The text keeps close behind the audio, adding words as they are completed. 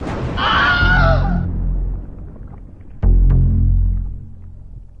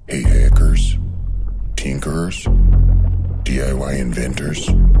AI inventors.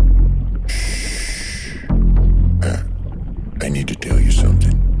 Shh. I need to tell you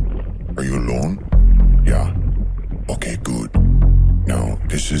something. Are you alone? Yeah. Okay, good. Now,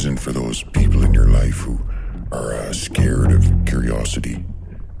 this isn't for those people in your life who are scared of curiosity.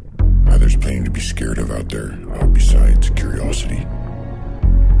 There's plenty to be scared of out there, besides curiosity.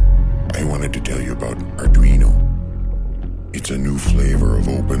 I wanted to tell you about Arduino. It's a new flavor of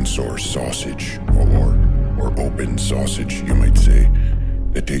open source sausage, or open sausage, you might say,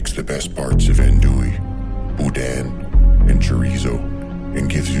 that takes the best parts of andouille, boudin, and chorizo, and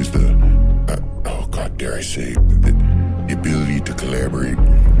gives you the ability to collaborate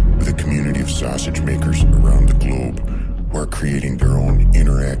with a community of sausage makers around the globe who are creating their own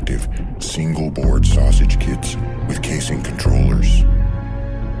interactive single-board sausage kits with casing controllers.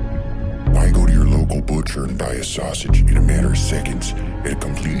 Why go to your local butcher and buy a sausage in a matter of seconds at a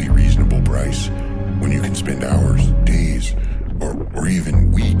completely reasonable price when you can spend hours, days, or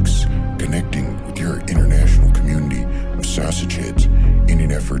even weeks connecting with your international community of sausage heads in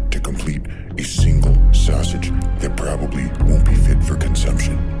an effort to complete a single sausage that probably won't be fit for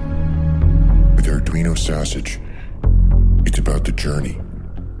consumption? With Arduino Sausage, it's about the journey,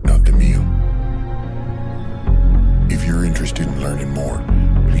 not the meal. If you're interested in learning more,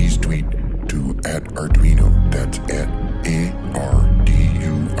 please tweet to @Arduino, that's @ARDUINO,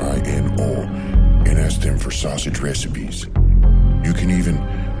 and ask them for sausage recipes. You can even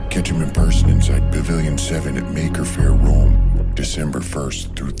catch them in person inside Pavilion 7 at Maker Faire Rome, December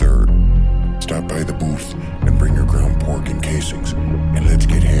 1st through 3rd. Stop by the booth and bring your ground pork and casings, and let's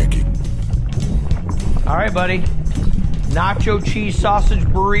get hacking. All right, buddy. Nacho cheese sausage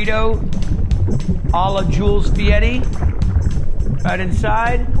burrito a la Jules Fietti. Right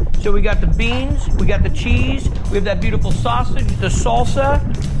inside. So we got the beans, we got the cheese, we have that beautiful sausage, the salsa,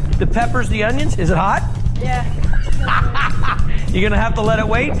 the peppers, the onions. Is it hot? Yeah. You're gonna have to let it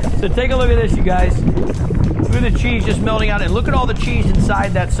wait. So take a look at this, you guys. Look at the cheese just melting out, and look at all the cheese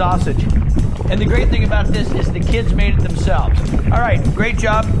inside that sausage. And the great thing about this is the kids made it themselves. All right, great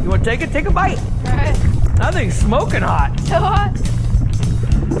job. You want to take it? Take a bite. All right. That thing's smoking hot. So hot.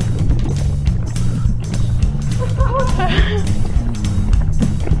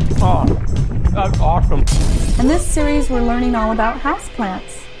 Oh, that's awesome. In this series, we're learning all about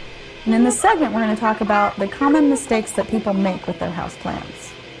houseplants. And in this segment, we're going to talk about the common mistakes that people make with their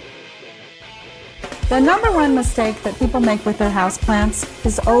houseplants. The number one mistake that people make with their houseplants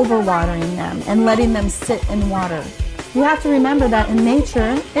is overwatering them and letting them sit in water. You have to remember that in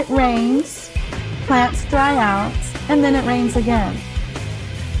nature, it rains, plants dry out, and then it rains again.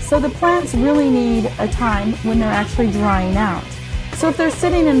 So the plants really need a time when they're actually drying out. So if they're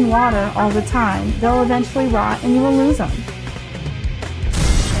sitting in water all the time, they'll eventually rot and you will lose them.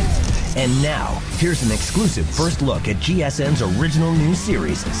 And now, here's an exclusive first look at GSN's original new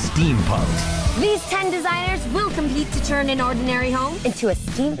series, Steampunked. These 10 designers will compete to turn an ordinary home into a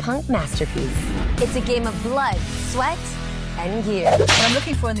steampunk masterpiece. It's a game of blood, sweat, and gear. What I'm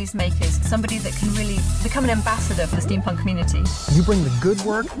looking for in these makers, somebody that can really become an ambassador for the steampunk community. You bring the good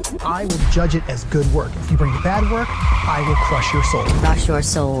work, I will judge it as good work. If you bring the bad work, I will crush your soul. Crush your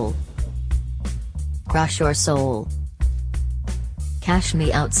soul. Crush your soul. Cash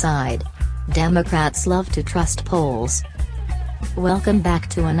me outside. Democrats love to trust polls. Welcome back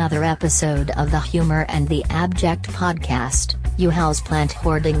to another episode of the Humor and the Abject podcast, you houseplant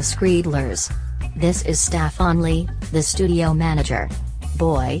hoarding screedlers. This is Stefan Lee, the studio manager.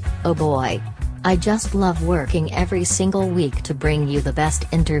 Boy, oh boy. I just love working every single week to bring you the best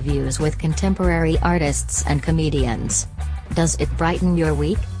interviews with contemporary artists and comedians. Does it brighten your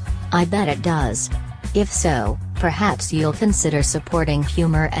week? I bet it does. If so, perhaps you'll consider supporting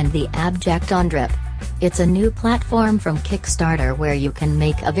Humor and the Abject on Drip. It's a new platform from Kickstarter where you can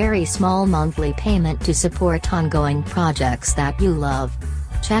make a very small monthly payment to support ongoing projects that you love.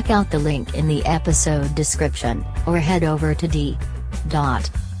 Check out the link in the episode description, or head over to d.rip/humor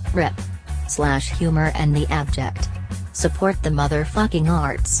and the abject. Support the motherfucking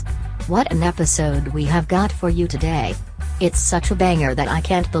arts. What an episode we have got for you today. It's such a banger that I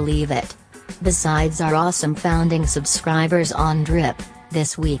can't believe it. Besides our awesome founding subscribers on Drip,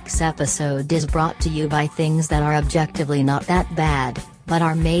 this week's episode is brought to you by things that are objectively not that bad, but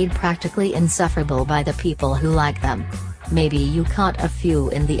are made practically insufferable by the people who like them. Maybe you caught a few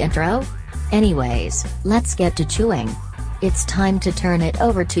in the intro? Anyways, let's get to chewing. It's time to turn it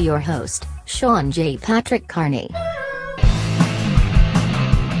over to your host, Sean J. Patrick Carney.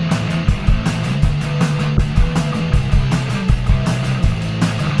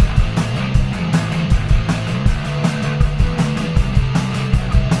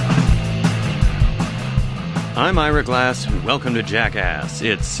 I'm Ira Glass, and welcome to Jackass.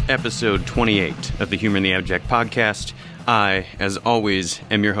 It's episode 28 of the Humor in the Abject podcast. I, as always,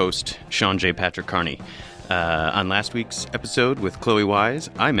 am your host, Sean J. Patrick Carney. On last week's episode with Chloe Wise,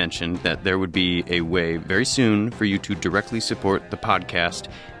 I mentioned that there would be a way very soon for you to directly support the podcast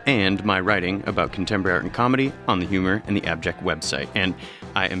and my writing about contemporary art and comedy on the Humor in the Abject website. And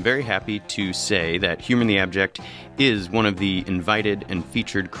I am very happy to say that Humor in the Abject is one of the invited and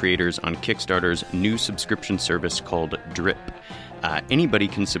featured creators on Kickstarter's new subscription service called Drip. Anybody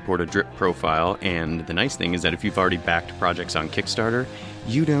can support a Drip profile, and the nice thing is that if you've already backed projects on Kickstarter,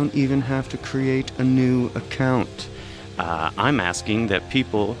 you don't even have to create a new account. I'm asking that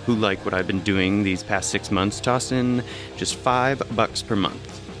people who like what I've been doing these past 6 months toss in just $5 per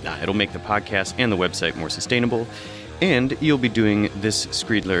month. It'll make the podcast and the website more sustainable, and you'll be doing this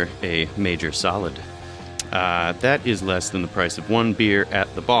Screedler a major solid. That is less than the price of one beer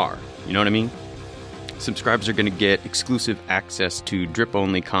at the bar. You know what I mean? Subscribers are going to get exclusive access to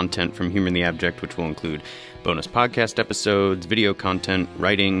Drip-only content from Humor in the Abject, which will include bonus podcast episodes, video content,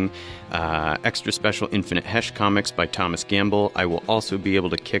 writing, extra special Infinite Hesh comics by Thomas Gamble. I will also be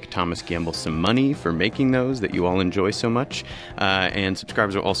able to kick Thomas Gamble some money for making those that you all enjoy so much. And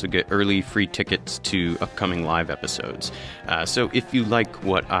subscribers will also get early free tickets to upcoming live episodes. So if you like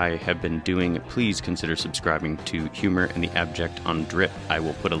what I have been doing, please consider subscribing to Humor in the Abject on Drip. I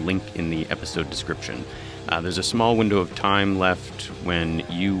will put a link in the episode description. There's a small window of time left when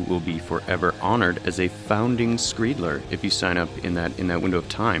you will be forever honored as a founding Screedler if you sign up in that window of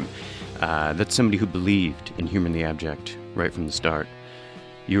time. That's somebody who believed in Humor in the Abject right from the start.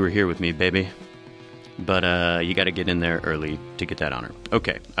 You were here with me, baby. But you got to get in there early to get that honor.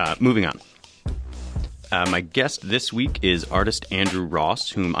 Okay, moving on. My guest this week is artist Andrew Ross,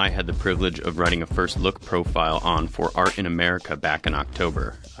 whom I had the privilege of writing a first look profile on for Art in America back in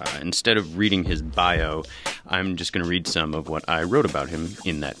October. Instead of reading his bio, I'm just going to read some of what I wrote about him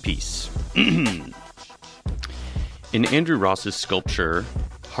in that piece. In Andrew Ross's sculpture,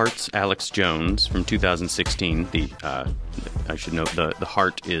 Heart's Alex Jones from 2016, I should note the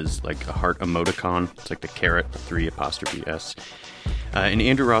heart is like a heart emoticon. It's like the caret, 3'S. In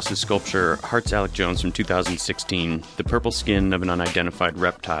Andrew Ross's sculpture, Heart's Alex Jones from 2016, the purple skin of an unidentified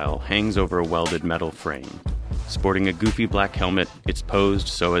reptile hangs over a welded metal frame. Sporting a goofy black helmet, it's posed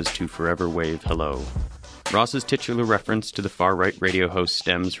so as to forever wave hello. Ross's titular reference to the far-right radio host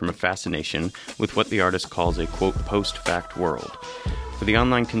stems from a fascination with what the artist calls a, quote, post-fact world. For the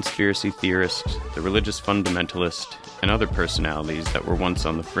online conspiracy theorist, the religious fundamentalist, and other personalities that were once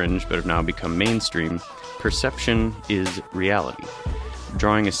on the fringe but have now become mainstream, perception is reality.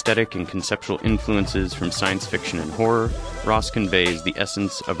 Drawing aesthetic and conceptual influences from science fiction and horror, Ross conveys the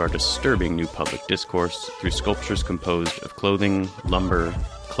essence of our disturbing new public discourse through sculptures composed of clothing, lumber,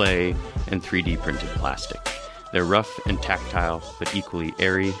 clay, and 3D printed plastic. They're rough and tactile, but equally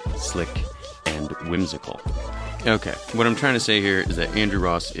airy, slick, and whimsical. Okay, what I'm trying to say here is that Andrew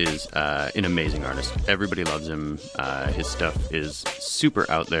Ross is an amazing artist. Everybody loves him. His stuff is super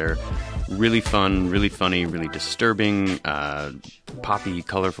out there, really fun, really funny, really disturbing, poppy,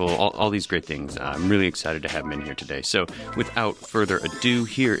 colorful, all these great things. I'm really excited to have him in here today. So without further ado,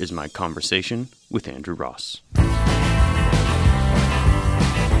 here is my conversation with Andrew Ross.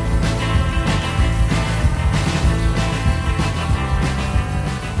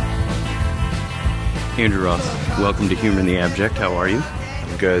 Andrew Ross, welcome to Humor in the Abject. How are you?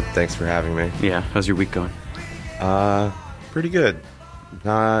 I'm good. Thanks for having me. Yeah. How's your week going? Pretty good.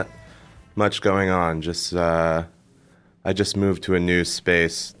 Not much going on. I just moved to a new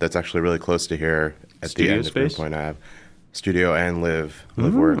space that's actually really close to here at Studio the end space? of the point I have. Studio and live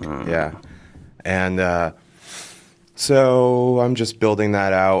work. Yeah. And so I'm just building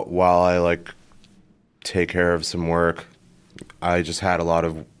that out while I take care of some work. I just had a lot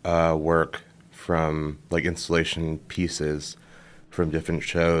of work from installation pieces from different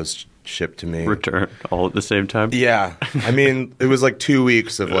shows shipped to me. Return all at the same time? Yeah. I mean, it was 2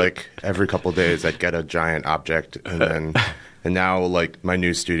 weeks of every couple of days I'd get a giant object, and now my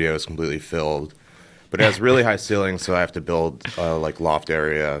new studio is completely filled. But it has really high ceilings, so I have to build a loft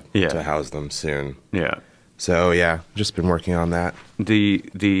area to house them soon. Yeah. So yeah, just been working on that.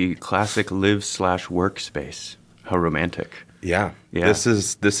 The classic live/workspace. How romantic. Yeah. This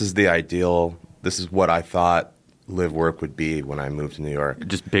is the ideal. This is what I thought live work would be when I moved to New York.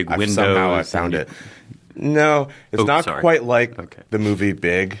 Just big windows. Somehow I found it. No, it's not quite like the movie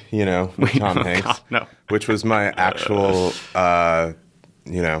Big, with Tom Hanks. God, no. Which was my actual, that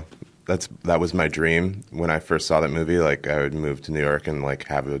was my dream when I first saw that movie. I would move to New York and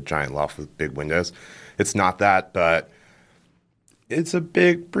have a giant loft with big windows. It's not that, but it's a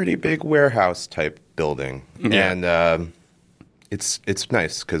pretty big warehouse type building, Yeah. and it's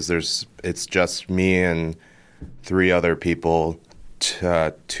nice because it's just me and 3 other people,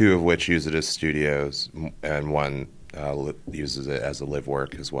 2 of which use it as studios, and 1 uses it as a live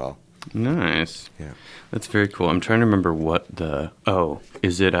work as well. Nice. Yeah. That's very cool. I'm trying to remember what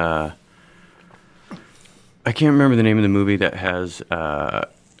is it I can't remember the name of the movie that has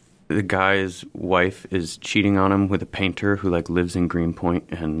the guy's wife is cheating on him with a painter who like lives in Greenpoint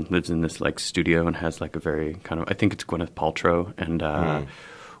and lives in this like studio and has like a very kind of, I think it's Gwyneth Paltrow, and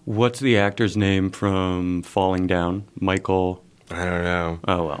what's the actor's name from Falling Down? Michael. I don't know.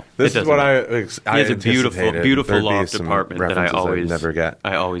 Oh well, this is what I he has a beautiful loft apartment that I always never get.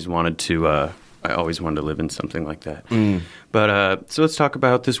 I always wanted to live in something like that. But so let's talk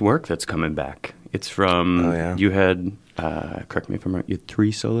about this work that's coming back. It's from you had correct me if I'm wrong. You had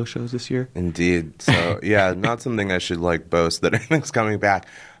 3 solo shows this year. Indeed. So yeah, not something I should like boast that anything's coming back.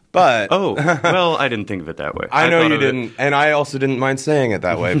 But well, I didn't think of it that way. I know you didn't, and I also didn't mind saying it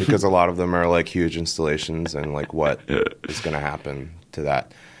that way because a lot of them are like huge installations and like what is going to happen to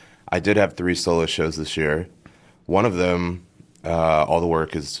that. I did have 3 solo shows this year. One of them, all the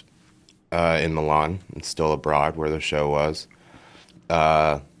work is in Milan and still abroad where the show was,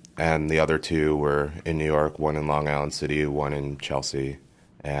 and the other 2 were in New York. One in Long Island City, one in Chelsea,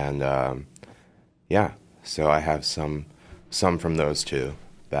 and so I have some from those 2.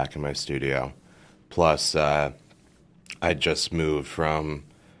 Back in my studio. Plus, I just moved from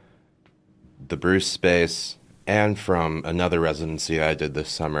the Bruce space and from another residency I did this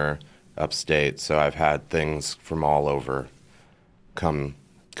summer upstate. So I've had things from all over come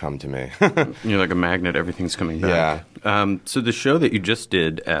to me. You're like a magnet. Everything's coming back. Yeah. So the show that you just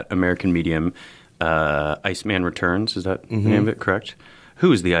did at American Medium, Iceman Returns, is that the name of it, correct?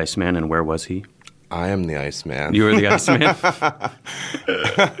 Who is the Iceman and where was he? I am the Iceman. You were the Iceman?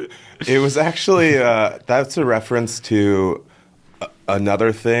 It was actually, that's a reference to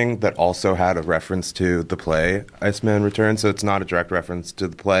another thing that also had a reference to the play Iceman Returns. So it's not a direct reference to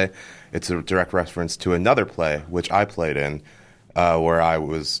the play. It's a direct reference to another play, which I played in, where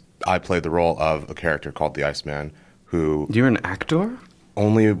I played the role of a character called the Iceman who... You're an actor?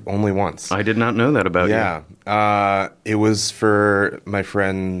 Only once. I did not know that about you. Yeah. It was for my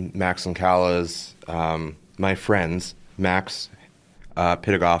friend Max and Kalla's, my friends, Max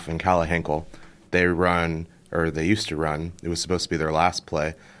Pitagoff and Kalla Henkel. They used to run, it was supposed to be their last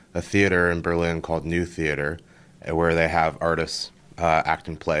play, a theater in Berlin called New Theater, where they have artists act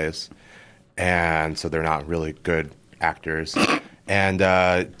in plays. And so they're not really good actors. And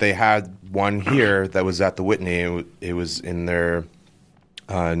they had one here that was at the Whitney. It was in their...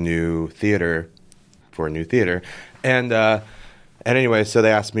 new theater, and anyway, so they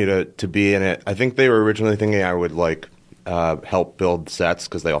asked me to be in it. I think they were originally thinking I would like help build sets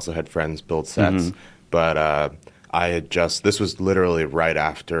because they also had friends build sets. But I had this was literally right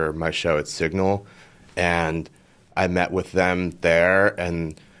after my show at Signal, and I met with them there,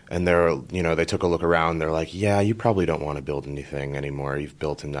 and they're they took a look around. They're like, yeah, you probably don't want to build anything anymore. You've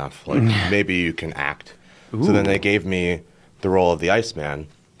built enough. Like maybe you can act. Ooh. So then they gave me the role of the Iceman.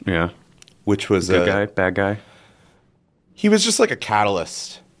 Yeah. Which was good guy, bad guy? He was just like a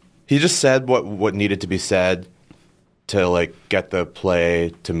catalyst. He just said what needed to be said to like get the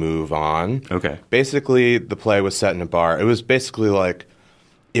play to move on. Okay. Basically, the play was set in a bar. It was basically like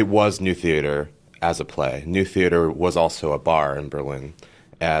it was New Theater as a play. New Theater was also a bar in Berlin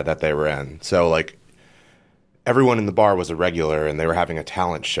that they were in. So like everyone in the bar was a regular and they were having a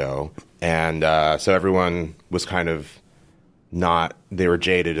talent show. And so everyone was kind of they were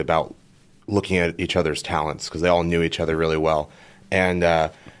jaded about looking at each other's talents because they all knew each other really well. And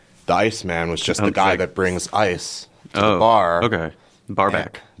the Iceman was just the guy that brings ice to the bar. Okay. Bar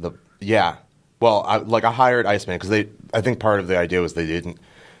back. Well, I hired Iceman because I think part of the idea was they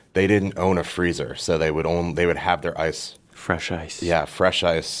didn't own a freezer, so they would have their ice. Fresh ice. Yeah, fresh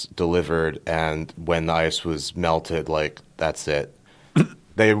ice delivered, and when the ice was melted, like, that's it.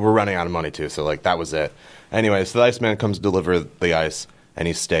 They were running out of money, too, so, like, that was it. Anyway, so the Iceman comes to deliver the ice, and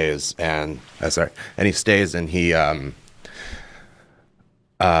he stays, and he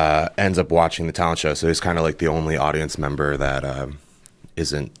ends up watching the talent show, so he's kind of like the only audience member that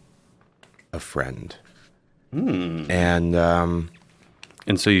isn't a friend. And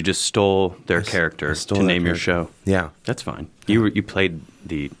so you just stole their character to name your show. Yeah. That's fine. You played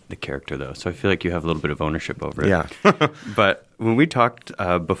the character, though, so I feel like you have a little bit of ownership over it. Yeah. But when we talked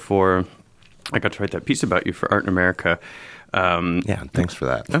before I got to write that piece about you for Art in America... yeah, thanks for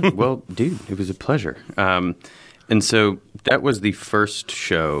that. Well, dude, it was a pleasure. And so that was the first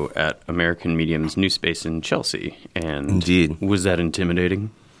show at American Medium's new space in Chelsea. And Indeed. Was that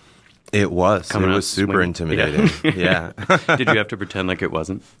intimidating? It was. Coming It out was super swinging. intimidating. Yeah. Did you have to pretend like it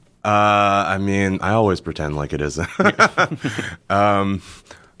wasn't? I mean, I always pretend like it isn't.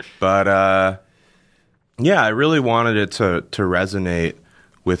 But yeah, I really wanted it to resonate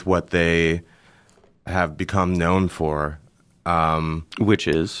with what they have become known for. Which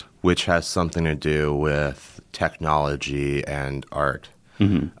has something to do with technology and art.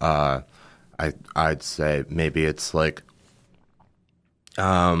 I'd say maybe it's like,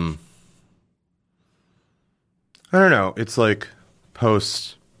 I don't know. It's like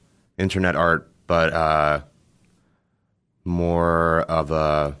post-internet art, but more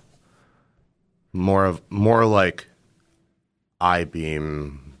like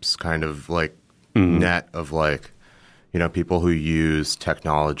I-beam's kind of like net of like, you know, people who use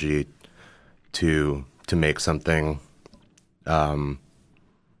technology to make something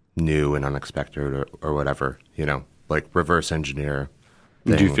new and unexpected or whatever, you know, like reverse engineer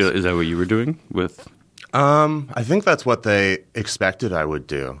things. Do you feel, is that what you were doing with? I think that's what they expected I would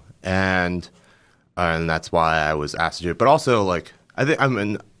do. And that's why I was asked to do it. But also, like, I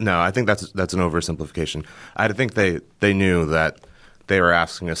think that's an oversimplification. I think they knew that they were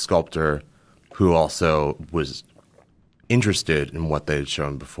asking a sculptor who also was interested in what they had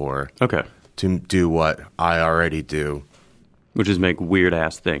shown before. Okay. To do what I already do. Which is make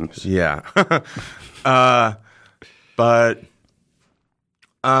weird-ass things. Yeah. But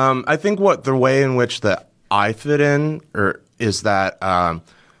I think the way in which that I fit in is that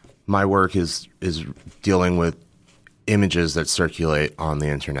my work is dealing with images that circulate on the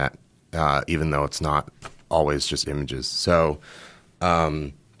internet, even though it's not always just images. So,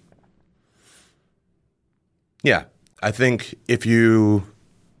 yeah, I think you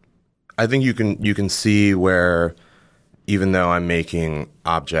can see where, even though I'm making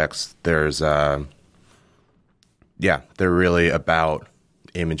objects, they're really about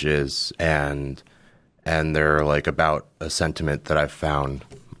images and they're like about a sentiment that I've found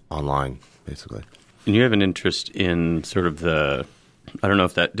online, basically. And you have an interest in sort of I don't know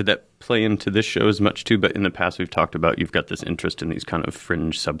if did that play into this show as much too, but in the past we've talked about you've got this interest in these kind of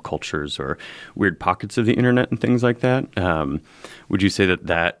fringe subcultures or weird pockets of the internet and things like that. Would you say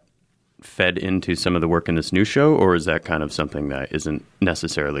that fed into some of the work in this new show, or is that kind of something that isn't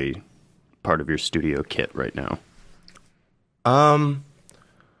necessarily part of your studio kit right now?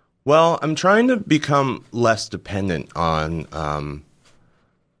 Well, I'm trying to become less dependent on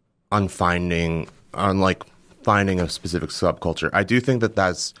finding a specific subculture. I do think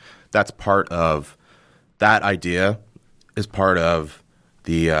that's part of that idea is part of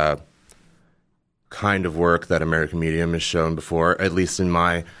the kind of work that American Medium has shown before, at least in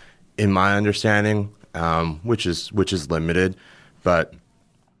my understanding, which is limited. But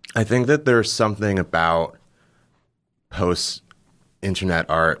I think that there's something about post-internet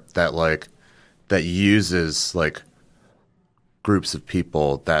art that uses like groups of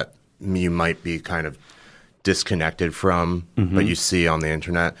people that you might be kind of disconnected from, but you see on the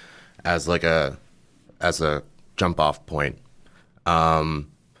internet as a jump off point.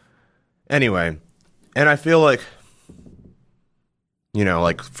 Anyway, and I feel like, you know,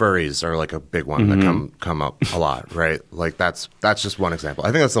 like furries are like a big one that come up a lot, right? Like that's just one example.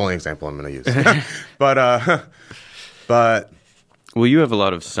 I think that's the only example I'm going to use. But well, you have a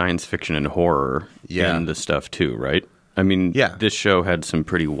lot of science fiction and horror in the stuff too, right? I mean, this show had some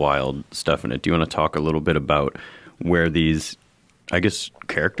pretty wild stuff in it. Do you want to talk a little bit about where these, I guess,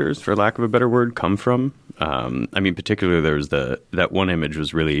 characters, for lack of a better word, come from? I mean, particularly there was that one image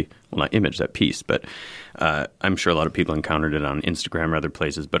was really, well, not image, that piece, but I'm sure a lot of people encountered it on Instagram or other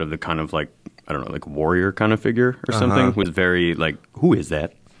places, but of the kind of like, I don't know, like warrior kind of figure or something was very like, who is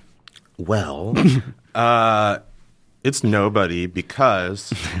that? Well, it's nobody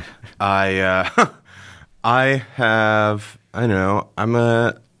because I'm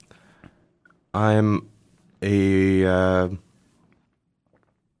a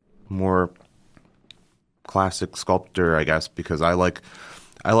more classic sculptor, I guess, because I like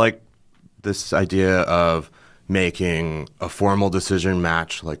this idea of making a formal decision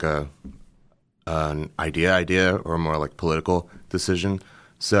match like an idea or more like political decision.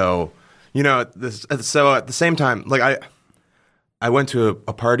 So, you know, at the same time, like I went to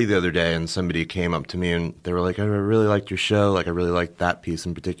a party the other day and somebody came up to me and they were like, I really liked your show. Like, I really liked that piece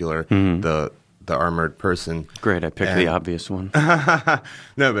in particular, the armored person. Great, I picked the obvious one.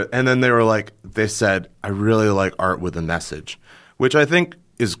 No, and then they said, I really like art with a message, which I think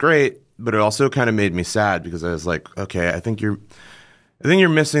is great, but it also kind of made me sad because I was like, okay, I think you're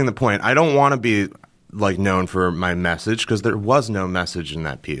missing the point. I don't want to be like known for my message because there was no message in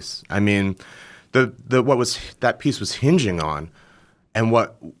that piece. I mean, what that piece was hinging on And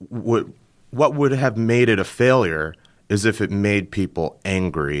what would have made it a failure is if it made people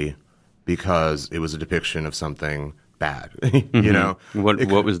angry because it was a depiction of something bad. You know,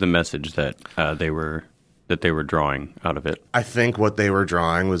 what was the message that they were drawing out of it? I think what they were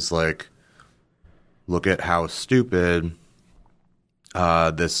drawing was like, look at how stupid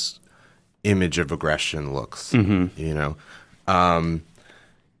this image of aggression looks. You know, and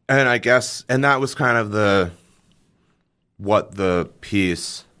I guess, and that was kind of what the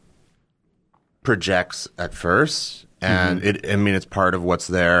piece projects at first, and it's part of what's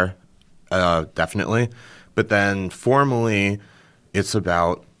there, definitely. But then formally, it's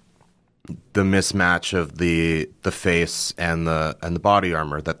about the mismatch of the face and the body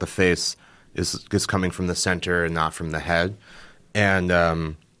armor. That the face is coming from the center and not from the head,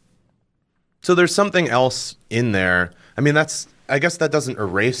 and so there's something else in there. I mean, I guess that doesn't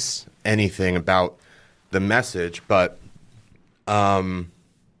erase anything about the message, but.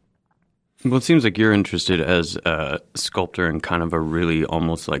 Well, it seems like you're interested as a sculptor in kind of a really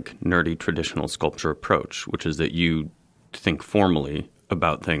almost like nerdy traditional sculpture approach, which is that you think formally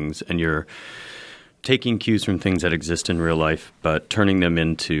about things and you're taking cues from things that exist in real life, but turning them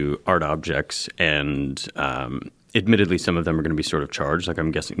into art objects. And admittedly, some of them are going to be sort of charged. Like I'm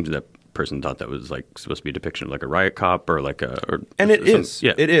guessing that person thought that was like supposed to be a depiction of like a riot cop or like it is.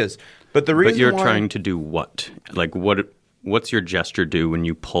 But the reason you're trying to do what? Like what's your gesture do when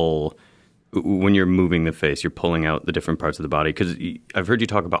you pull? When you're moving the face, you're pulling out the different parts of the body. Because I've heard you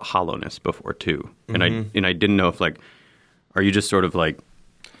talk about hollowness before too, and I didn't know if like, are you just sort of like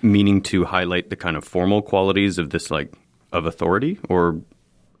meaning to highlight the kind of formal qualities of this like of authority, or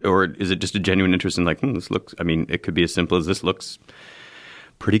is it just a genuine interest in like this looks? I mean, it could be as simple as this looks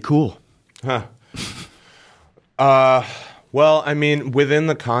pretty cool. Huh. Well, I mean, within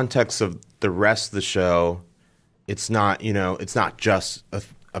the context of the rest of the show, it's not just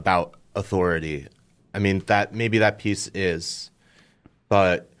about authority. I mean, maybe that piece is,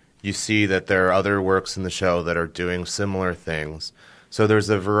 but you see that there are other works in the show that are doing similar things. So there's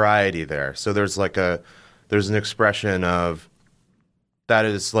a variety there. So there's an expression of that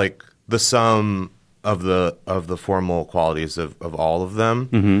is like the sum of the formal qualities of all of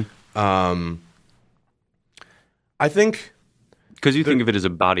them. I think because you think of it as a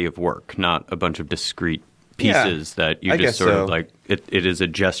body of work, not a bunch of discrete pieces that you just sort of like it is a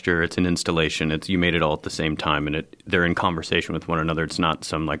gesture, it's an installation, you made it all at the same time, and they're in conversation with one another. It's not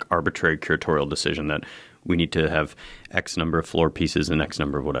some like arbitrary curatorial decision that we need to have X number of floor pieces and X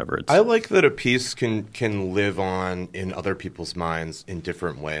number of whatever. I like that a piece can live on in other people's minds in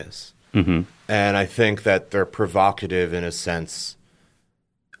different ways. And I think that they're provocative in a sense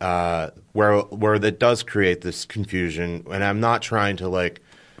where that does create this confusion, and I'm not trying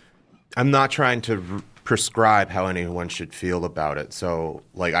to prescribe how anyone should feel about it. So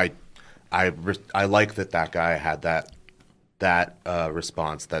like I like that guy had that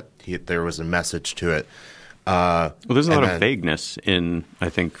response, that there was a message to it. Well, there's a lot of vagueness in, I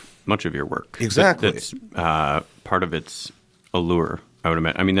think, much of your work. Exactly. That's part of its allure, I would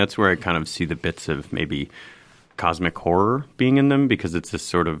imagine. I mean, that's where I kind of see the bits of maybe cosmic horror being in them, because it's this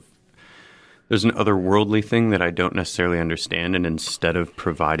sort of, there's an otherworldly thing that I don't necessarily understand, and instead of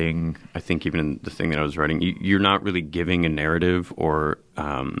providing, I think even in the thing that I was writing, you're not really giving a narrative, or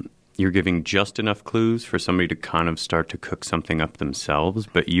you're giving just enough clues for somebody to kind of start to cook something up themselves,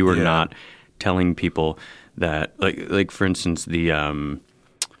 but you are not telling people that, like for instance, the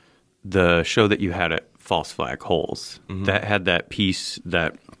show that you had at False Flag Holes, that had that piece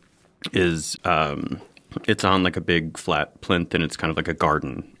that is... it's on like a big flat plinth, and it's kind of like a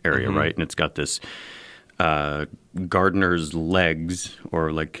garden area, right? And it's got this gardener's legs,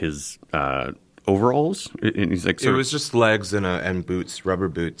 or like his overalls. And he's like, it was just legs and boots, rubber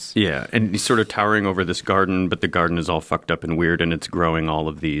boots. Yeah, and he's sort of towering over this garden, but the garden is all fucked up and weird, and it's growing all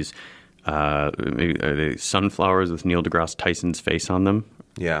of these are they sunflowers with Neil deGrasse Tyson's face on them.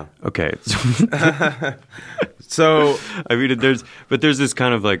 Yeah. Okay. So I mean, there's this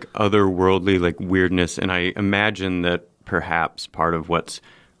kind of like otherworldly like weirdness, and I imagine that perhaps part of what's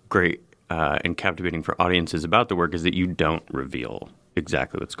great and captivating for audiences about the work is that you don't reveal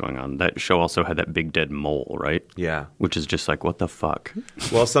exactly what's going on. That show also had that big dead mole, right? Yeah. Which is just like, what the fuck?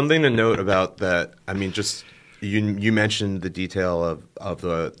 Well, something to note about that. I mean, just you mentioned the detail of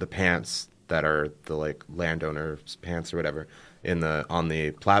the pants that are the like landowner's pants or whatever on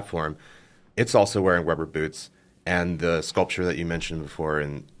the platform. It's also wearing rubber boots. And the sculpture that you mentioned before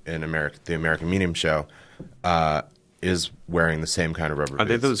in the American Medium show is wearing the same kind of rubber boots. Are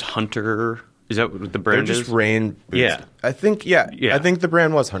they those Hunter? Is that what the brand is? They're just rain boots. Yeah. I think, I think the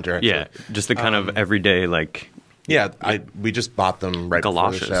brand was Hunter, actually. Yeah, just the kind of everyday, like, Yeah, we just bought them right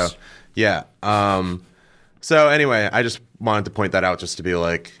Galoshes. before the show. Yeah. So anyway, I just wanted to point that out just to be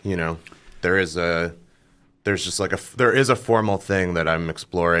like, there is a formal thing that I'm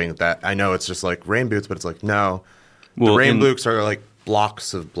exploring that I know it's just like rain boots, but it's like, no, the rain boots are like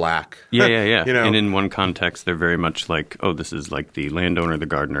blocks of black. Yeah. And in one context, they're very much like, oh, this is like the landowner, the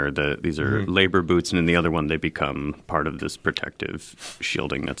gardener, these are labor boots. And in the other one, they become part of this protective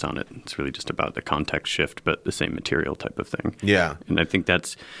shielding that's on it. It's really just about the context shift, but the same material type of thing. Yeah. And I think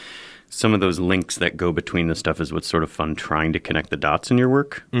that's some of those links that go between the stuff is what's sort of fun trying to connect the dots in your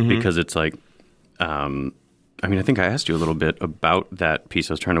work, because it's like, I think I asked you a little bit about that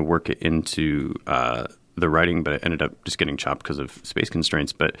piece. I was trying to work it into the writing, but I ended up just getting chopped because of space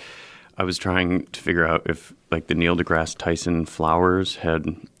constraints. But I was trying to figure out if like the Neil deGrasse Tyson flowers had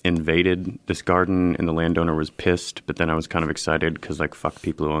invaded this garden and the landowner was pissed, but then I was kind of excited because like fuck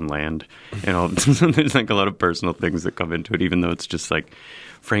people who own land and all. There's like a lot of personal things that come into it, even though it's just like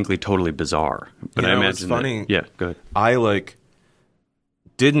frankly totally bizarre. But I imagine it's funny. Yeah, go ahead. I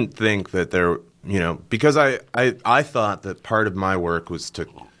didn't think that there, because I thought that part of my work was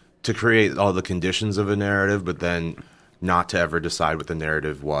to create all the conditions of a narrative, but then not to ever decide what the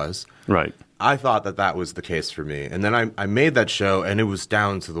narrative was. Right. I thought that was the case for me. And then I made that show, and it was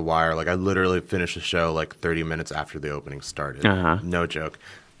down to the wire. Like, I literally finished the show, 30 minutes after the opening started. No joke.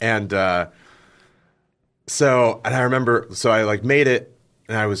 And so I remember, I, made it,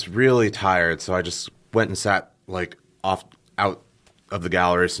 and I was really tired, so I just went and sat, out of the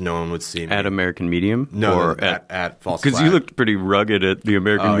gallery so no one would see me. At American Medium? No, or at False Flag. Because you looked pretty rugged at the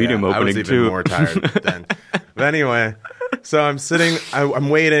American Medium opening, I was too. even more tired then. But anyway, so I'm sitting, I'm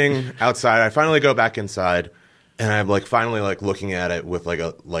waiting outside. I finally go back inside, and I'm finally looking at it with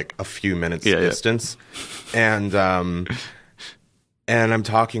a few minutes distance. And I'm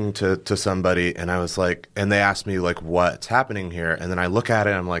talking to somebody, and I was and they asked me what's happening here. And then I look at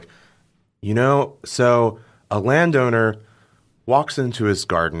it, and I'm like, so a landowner walks into his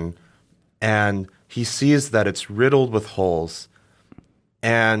garden, and he sees that it's riddled with holes,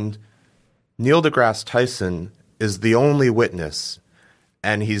 and Neil deGrasse Tyson is the only witness,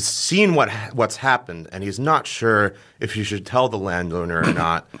 and he's seen what's happened, and he's not sure if he should tell the landowner or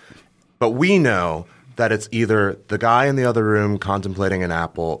not. But we know that it's either the guy in the other room contemplating an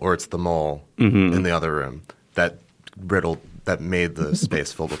apple, or it's the mole in the other room that made the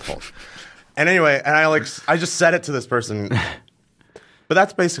space filled with holes. And anyway, and I just said it to this person. But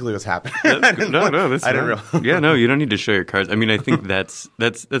that's basically what's happening. That's I didn't realize. Yeah, no, you don't need to show your cards. I mean, I think that's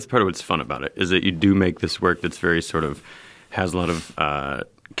part of what's fun about it, is that you do make this work that's very sort of has a lot of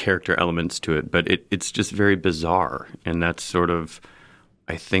character elements to it, but it's just very bizarre, and that's sort of,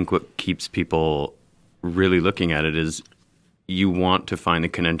 I think, what keeps people really looking at it is you want to find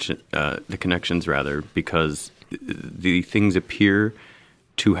the connections rather, because the things appear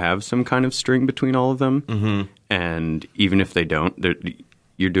to have some kind of string between all of them, and even if they don't,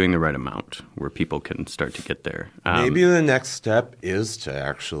 you're doing the right amount where people can start to get there. Maybe the next step is to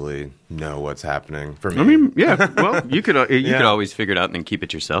actually know what's happening for me. I mean, yeah. Well, you could always figure it out and then keep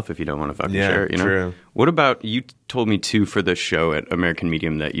it yourself if you don't want to fucking share it. True. What about, you told me too for the show at American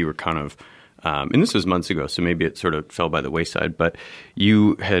Medium that you were kind of, and this was months ago, so maybe it sort of fell by the wayside, but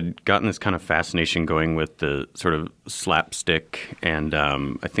you had gotten this kind of fascination going with the sort of slapstick and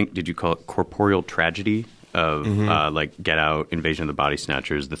I think, did you call it corporeal tragedy of Get Out, Invasion of the Body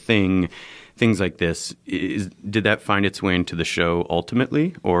Snatchers, The Thing, things like this. Did that find its way into the show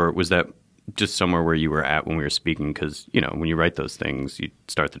ultimately, or was that just somewhere where you were at when we were speaking? Because, when you write those things, you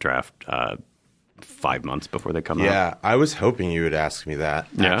start the draft 5 months before they come out. Yeah, I was hoping you would ask me that,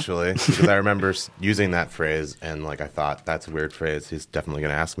 actually, because I remember using that phrase, and I thought, that's a weird phrase. He's definitely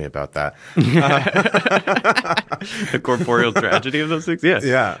going to ask me about that. The corporeal tragedy of those things? Yes.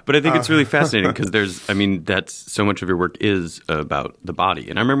 Yeah. But I think it's really fascinating because that's so much of your work is about the body.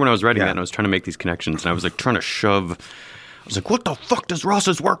 And I remember when I was writing that and I was trying to make these connections, and I was trying to shove... I was like, what the fuck does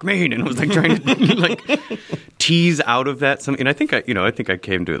Ross's work mean? And I was trying to tease out of that something. And I think I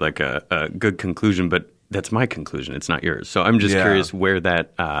came to a good conclusion, but that's my conclusion. It's not yours. So I'm just curious where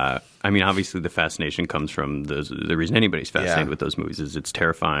that, obviously the fascination comes from the reason anybody's fascinated with those movies is it's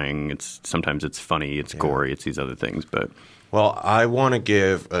terrifying. Sometimes it's funny. It's gory. It's these other things. But well, I want to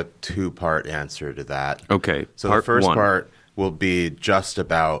give a 2-part answer to that. Okay. So the first part will be just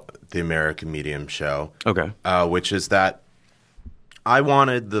about the American Medium show. Okay. Which is that I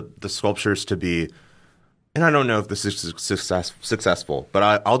wanted the sculptures to be, and I don't know if this is successful,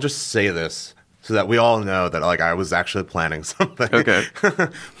 but I'll just say this so that we all know that I was actually planning something. Okay.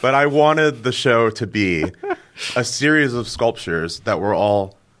 But I wanted the show to be a series of sculptures that were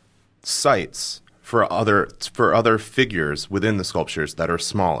all sites for other figures within the sculptures that are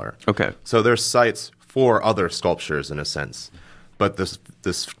smaller. Okay. So there's sites for other sculptures in a sense, but this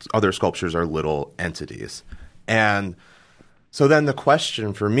other sculptures are little entities. And so then the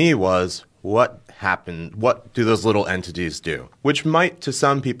question for me was, what happened? What do those little entities do? Which might to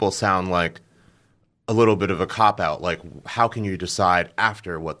some people sound like a little bit of a cop-out. Like, how can you decide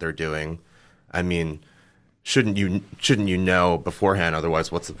after what they're doing? I mean, shouldn't you know beforehand?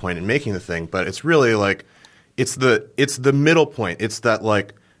 Otherwise, what's the point in making the thing? But it's really like it's the middle point. It's that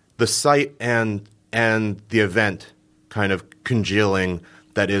like the site and the event kind of congealing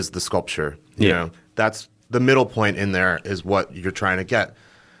that is the sculpture. You know, that's the middle point in there is what you're trying to get.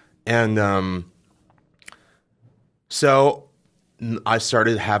 And so I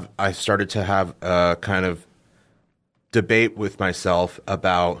started to have a kind of debate with myself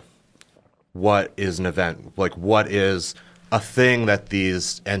about what is an event, like what is a thing that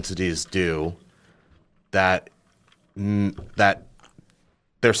these entities do that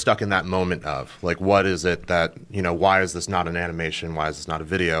they're stuck in that moment of, like, what is it that, you know, why is this not an animation? Why is this not a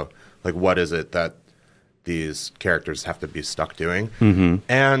video? Like, what is it that these characters have to be stuck doing? Mm-hmm.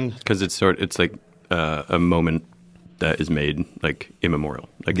 And because it's like a moment that is made like immemorial.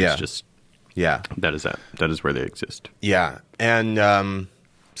 Like it's just that is where they exist. Yeah, and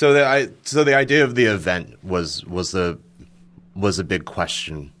so the idea of the event was a big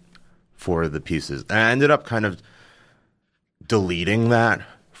question for the pieces, and I ended up kind of deleting that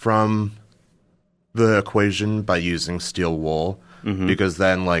from the equation by using steel wool, because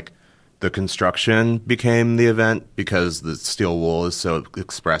then like the construction became the event because the steel wool is so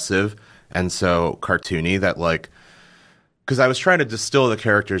expressive and so cartoony that like, because I was trying to distill the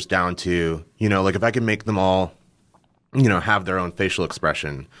characters down to, you know, like if I could make them all, you know, have their own facial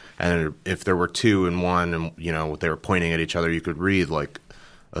expression, and if there were two in one and, you know, they were pointing at each other, you could read like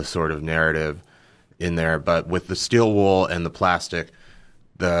a sort of narrative in there. But with the steel wool and the plastic,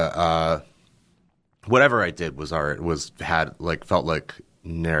 the whatever I did was art, felt like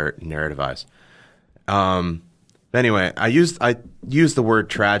narrativized. Anyway, I used the word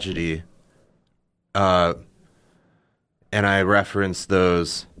tragedy, and I referenced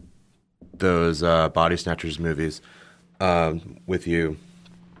those Body Snatchers movies with you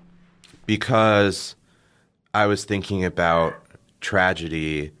because I was thinking about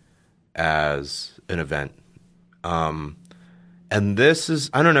tragedy as an event. And this is,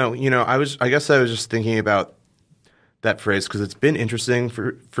 I don't know, you know, I guess I was just thinking about that phrase because it's been interesting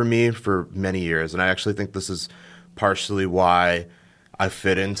for me for many years. And I actually think this is partially why I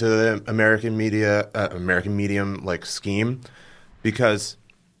fit into the American medium like scheme, because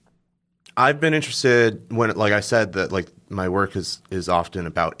I've been interested when, like I said, that like my work is often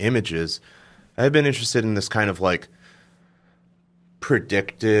about images. I've been interested in this kind of like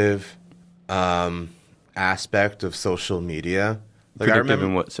predictive aspect of social media. Like, Predictive I remember,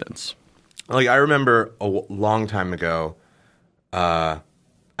 in what sense? Like, I remember a long time ago, I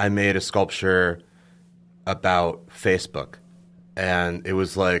made a sculpture about Facebook, and it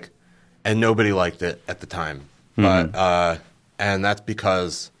was like, and nobody liked it at the time, but and that's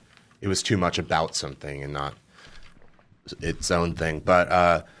because it was too much about something and not its own thing.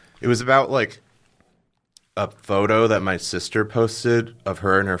 But it was about like a photo that my sister posted of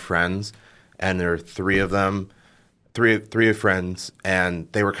her and her friends, and there were three of them, three friends,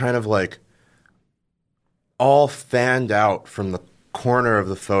 and they were kind of like all fanned out from the corner of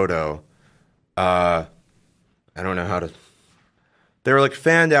the photo. I don't know how to. They were like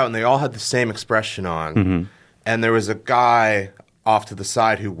fanned out, and they all had the same expression on. And there was a guy off to the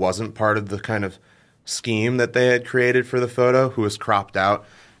side who wasn't part of the kind of scheme that they had created for the photo, who was cropped out.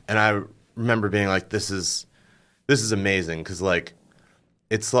 And I remember being like, "This is amazing," because like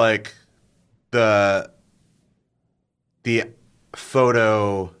it's like the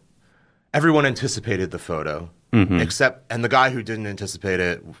photo. Everyone anticipated the photo, except, and the guy who didn't anticipate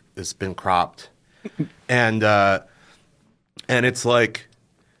it has been cropped, and it's like,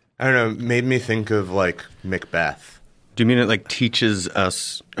 I don't know, made me think of like Macbeth. Do you mean it like teaches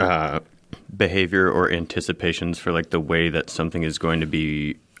us behavior or anticipations for like the way that something is going to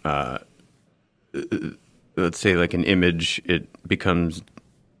be? Let's say like an image, it becomes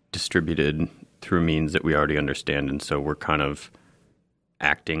distributed through means that we already understand, and so we're kind of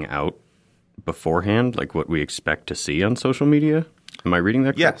acting out beforehand, like what we expect to see on social media. Am I reading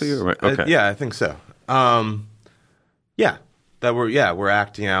that correctly? Yes. Okay. Yeah, I think so. Yeah, that we're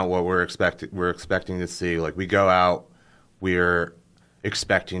acting out what we're expecting to see. Like, we go out, we're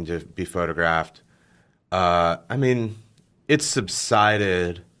expecting to be photographed. I mean, it's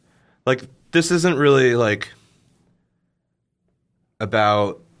subsided. Like, this isn't really like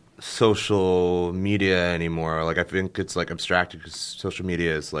about social media anymore. Like I think it's like abstracted because social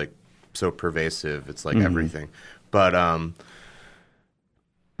media is like so pervasive. It's like everything. But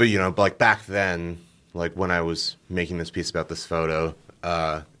you know, like back then, like when I was making this piece about this photo,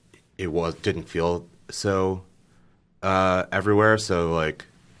 it didn't feel so everywhere. So like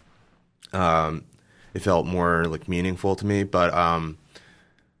it felt more like meaningful to me. But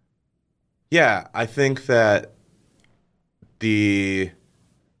yeah, I think that the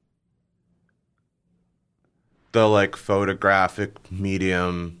like photographic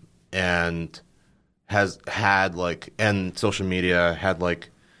medium and has had like, and social media had like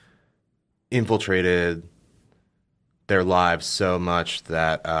infiltrated their lives so much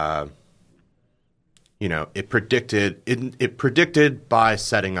that you know, it predicted by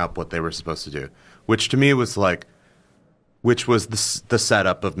setting up what they were supposed to do, which to me was like, which was the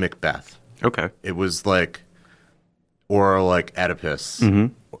setup of Macbeth. Okay. It was like, or like Oedipus.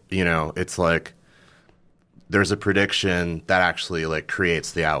 You know, it's like there's a prediction that actually like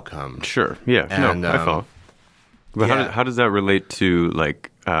creates the outcome. Sure. Yeah. And, I follow. But yeah. how does that relate to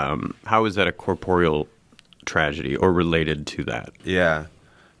like how is that a corporeal tragedy or related to that? Yeah.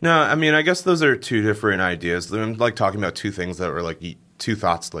 No, I mean, I guess those are two different ideas. I'm like talking about two things that were like two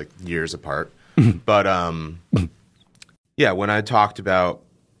thoughts like years apart. But yeah, when I talked about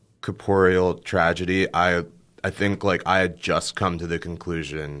corporeal tragedy, I think like I had just come to the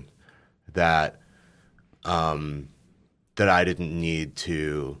conclusion that that I didn't need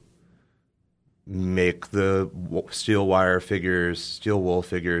to make the steel wool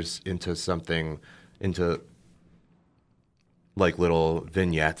figures into something, into like little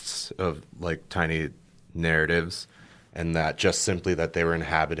vignettes of like tiny narratives, and that just simply that they were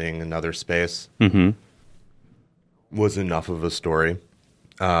inhabiting another space was enough of a story,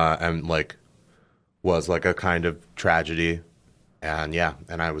 and like was like a kind of tragedy, and yeah,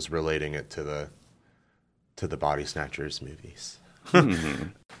 and I was relating it to the Body Snatchers movies.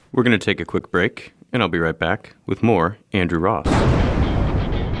 We're going to take a quick break, and I'll be right back with more Andrew Ross.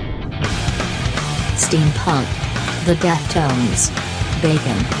 Steampunk, the Deftones,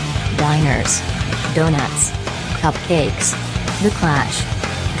 bacon, diners, donuts, cupcakes, The Clash,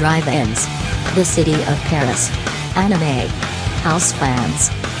 drive-ins, the city of Paris, anime,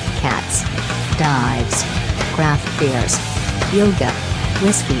 houseplants, cats, dives, craft beers, yoga,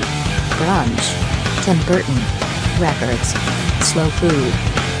 whiskey, grunge, Tim Burton, records, slow food,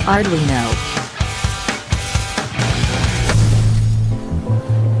 Arduino.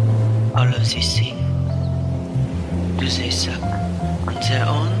 All of these things, do they suck on their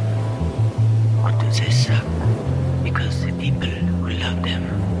own, or do they suck because the people who love them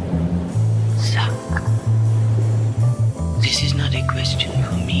suck? This is not a question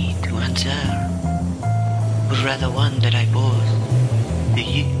for me to answer, but rather one that I pose to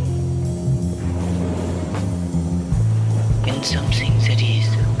you. Can something that is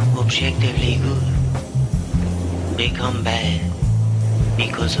objectively good become bad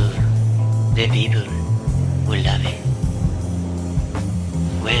because of the people who love it?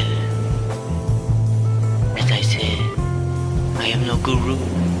 Well, as I said, I am no guru.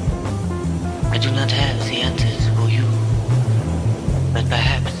 I do not have the answers for you, but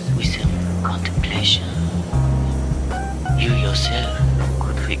perhaps with some contemplation, you yourself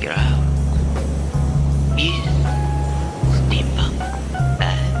could figure out, is steampunk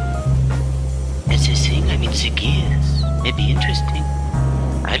bad? As a thing, I mean, the gears may be interesting.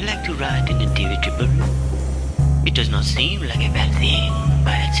 I'd like to ride in a dirigible. It does not seem like a bad thing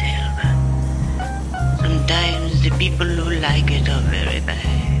by itself. Sometimes the people who like it are very bad.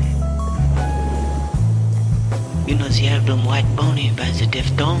 You know, the album White Pony by the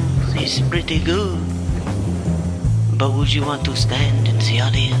Deftones is pretty good. But would you want to stand in the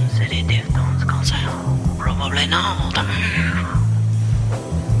audience at a Deftones concert? Probably not.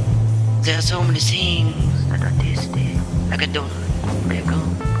 There are so many things that are tasty, like a donut, bacon.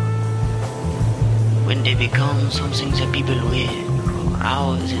 When they become something that people wait for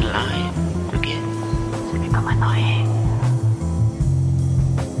hours in line to get, they become annoying.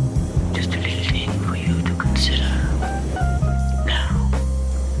 Just a little thing for you to consider. Now,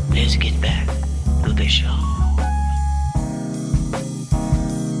 let's get back to the show.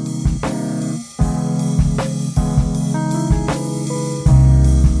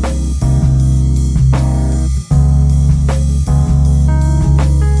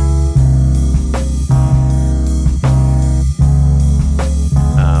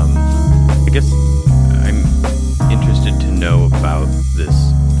 I guess I'm interested to know about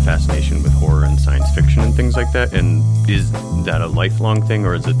this fascination with horror and science fiction and things like that. And is that a lifelong thing,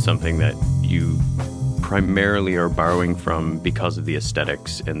 or is it something that you primarily are borrowing from because of the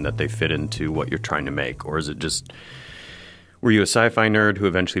aesthetics and that they fit into what you're trying to make? Or is it just, were you a sci-fi nerd who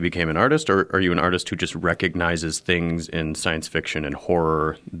eventually became an artist, or are you an artist who just recognizes things in science fiction and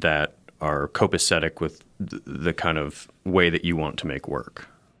horror that are copacetic with the kind of way that you want to make work?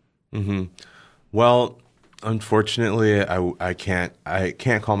 Mm-hmm. Well, unfortunately, I can't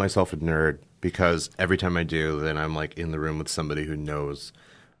call myself a nerd, because every time I do, then I'm like in the room with somebody who knows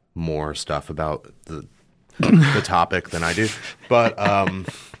more stuff about the topic than I do. But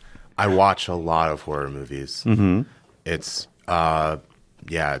I watch a lot of horror movies. Mm-hmm. It's a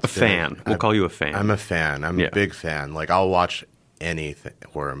fan. We'll call you a fan. I'm a fan. I'm a big fan. Like, I'll watch any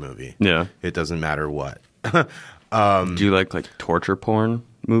horror movie. Yeah. It doesn't matter what. Do you like torture porn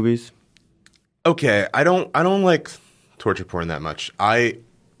movies? Okay, I don't like torture porn that much. I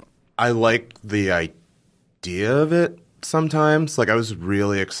like the idea of it sometimes. Like, I was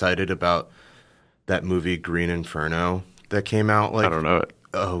really excited about that movie Green Inferno that came out. Like, I don't know it.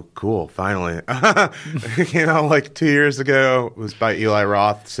 Oh, cool! Finally, it came out like 2 years ago. It was by Eli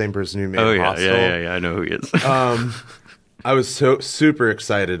Roth, same person who made Hostel. Yeah. I know who he is. I was so super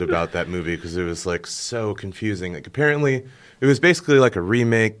excited about that movie because it was like so confusing. Like, apparently, it was basically like a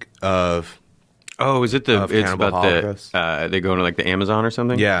remake of. Oh, is it it's Cannibal about Holocaust. they go into like the Amazon or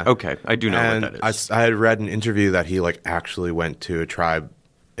something? Yeah. Okay, I do know what that is. I had read an interview that he like actually went to a tribe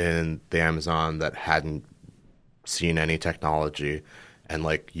in the Amazon that hadn't seen any technology, and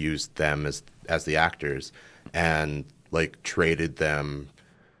like used them as the actors, and like traded them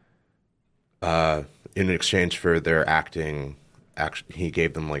in exchange for their acting. He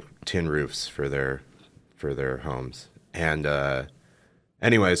gave them like tin roofs for their homes. And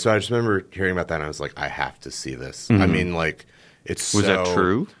anyway, so I just remember hearing about that, and I was like, I have to see this. Mm-hmm. I mean, like, it's was that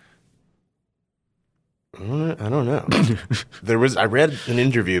true? I don't know. I read an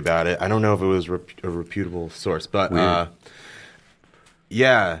interview about it. I don't know if it was a reputable source, but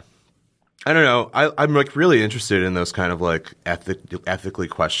yeah, I don't know. I'm like really interested in those kind of like ethically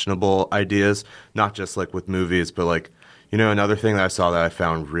questionable ideas, not just like with movies, but like, you know, another thing that I saw that I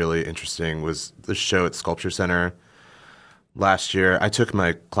found really interesting was the show at Sculpture Center last year. I took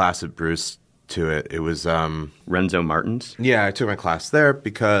my class at Bruce to it. It was Renzo Martins. Yeah, I took my class there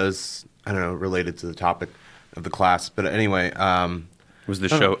because, I don't know, related to the topic of the class. But anyway, was the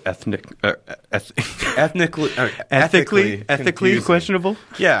show ethically questionable?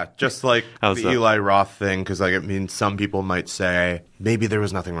 Yeah, just like How's the that? Eli Roth thing, because like, I mean, some people might say maybe there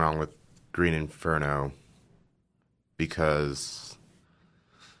was nothing wrong with Green Inferno because,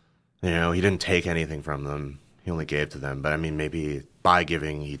 you know, he didn't take anything from them. He only gave to them. But I mean, maybe by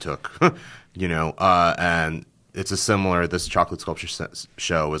giving, he took, you know, and it's a similar, this chocolate sculpture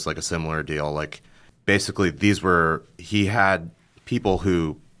show was like a similar deal. Like, basically, he had people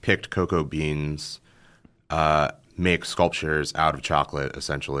who picked cocoa beans, make sculptures out of chocolate,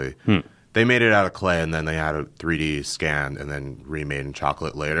 essentially. They made it out of clay, and then they had a 3D scan and then remade in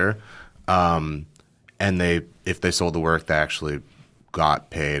chocolate later. And if they sold the work, they actually got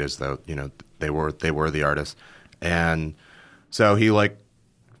paid as though, you know, they were the artists. And so he like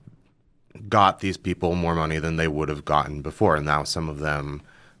got these people more money than they would have gotten before, and now some of them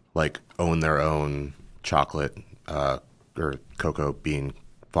like own their own chocolate or cocoa bean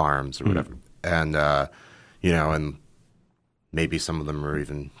farms or whatever. And you know, and maybe some of them are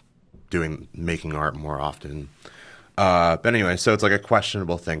even making art more often. But anyway, so it's like a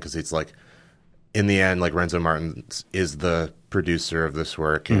questionable thing, because it's like, in the end, like, Renzo Martins is the producer of this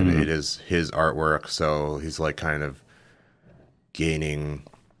work, and it is his artwork, so he's like kind of gaining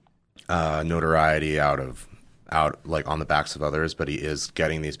notoriety out like on the backs of others, but he is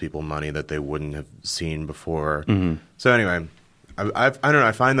getting these people money that they wouldn't have seen before. So anyway, I don't know.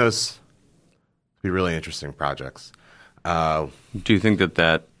 I find those to be really interesting projects. Do you think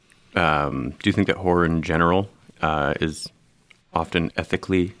that horror in general is often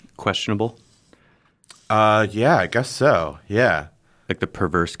ethically questionable? Yeah, I guess so. Yeah. Like the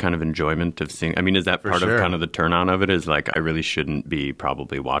perverse kind of enjoyment of seeing. I mean, is that part of kind of the turn on of it? Is like, I really shouldn't be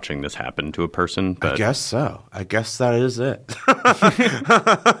probably watching this happen to a person. But I guess so. I guess that is it.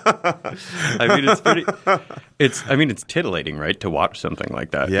 I mean, it's titillating, right? To watch something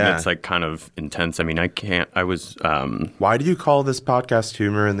like that. Yeah. And it's like kind of intense. I mean, Why do you call this podcast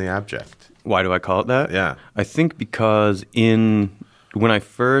Humor in the Abject? Why do I call it that? Yeah. I think because when I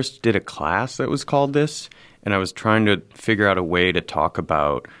first did a class that was called this, and I was trying to figure out a way to talk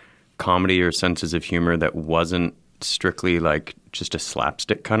about comedy or senses of humor that wasn't strictly like just a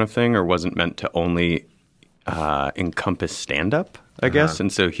slapstick kind of thing, or wasn't meant to only encompass stand-up, I guess.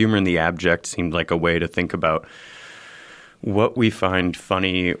 And so humor in the abject seemed like a way to think about what we find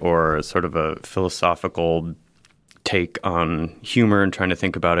funny or sort of a philosophical take on humor and trying to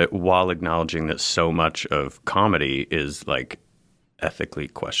think about it while acknowledging that so much of comedy is like ethically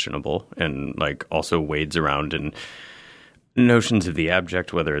questionable and like also wades around in notions of the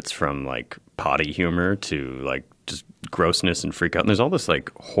abject, whether it's from like potty humor to like just grossness and freak out. And there's all this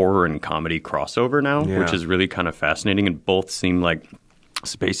like horror and comedy crossover now, which is really kind of fascinating. And both seem like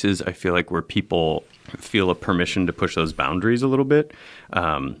spaces I feel like where people feel a permission to push those boundaries a little bit.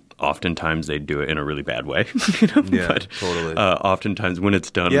 Oftentimes they do it in a really bad way, Yeah, but totally. Oftentimes when it's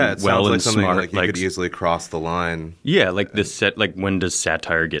done Yeah, it well sounds like and something smart, like you could easily cross the line. yeah, like this set. Like when does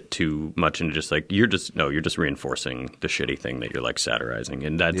satire get too much into just like you're just reinforcing the shitty thing that you're like satirizing,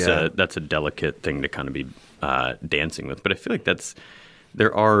 and that's a delicate thing to kind of be dancing with. But I feel like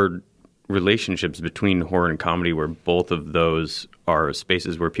there are relationships between horror and comedy where both of those are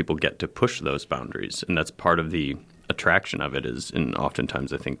spaces where people get to push those boundaries, and that's part of the attraction of it. Is, and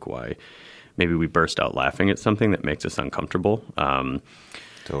oftentimes I think why maybe we burst out laughing at something that makes us uncomfortable.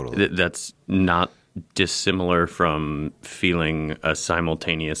 Totally. That's not dissimilar from feeling a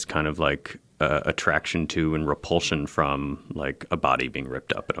simultaneous kind of like attraction to and repulsion from like a body being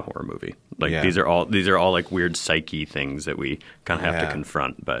ripped up in a horror movie. Like these are all like weird psyche things that we kind of have to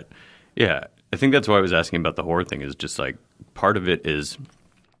confront. But yeah, I think that's why I was asking about the horror thing, is just like part of it is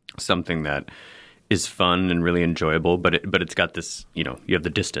something that is fun and really enjoyable, but it's got this, you have the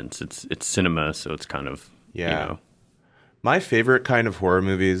distance. It's cinema, so it's kind of My favorite kind of horror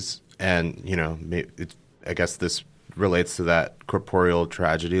movies, and I guess this relates to that corporeal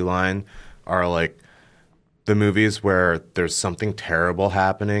tragedy line, are like the movies where there's something terrible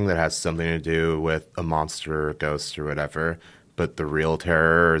happening that has something to do with a monster or a ghost or whatever, but the real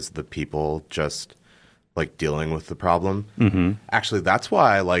terror is the people just like dealing with the problem. Mm-hmm. Actually, that's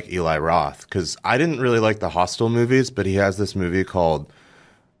why I like Eli Roth, because I didn't really like the Hostel movies, but he has this movie called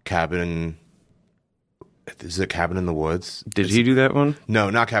Cabin in the Woods? Did he do that one? No,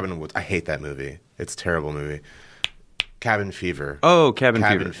 not Cabin in the Woods. I hate that movie. It's a terrible movie. Cabin Fever. Oh, Cabin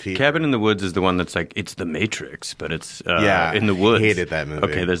Fever. Cabin in the Woods is the one that's like, it's the Matrix, but it's in the woods. I hated that movie.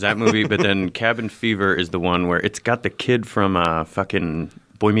 Okay, there's that movie, but then Cabin Fever is the one where it's got the kid from fucking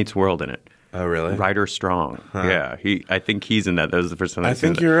Boy Meets World in it. Oh, really? Ryder Strong. Huh. Yeah, I think he's in that. That was the first time I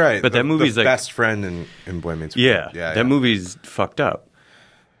think you're right. But that movie's the like best friend in Boy Meets Yeah, World. that movie's fucked up.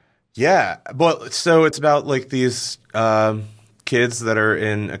 Yeah, well, so it's about like these kids that are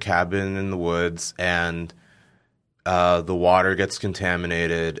in a cabin in the woods, and the water gets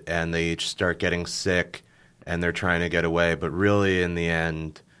contaminated, and they each start getting sick, and they're trying to get away. But really, in the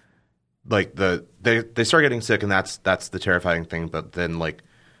end, like they start getting sick, and that's the terrifying thing. But then like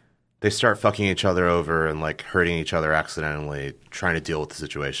they start fucking each other over and like hurting each other accidentally, trying to deal with the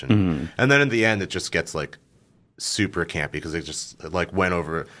situation. Mm-hmm. And then in the end, it just gets like super campy because it just like went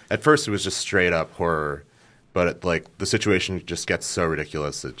over. At first, it was just straight up horror, but the situation just gets so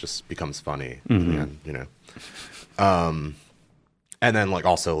ridiculous it just becomes funny. Mm-hmm. In the end, and then like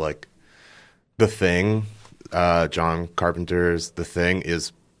also like The Thing, John Carpenter's The Thing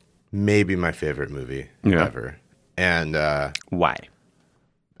is maybe my favorite movie ever. And why?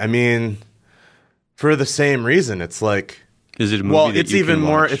 I mean, for the same reason. It's like, is it a movie that it's you even can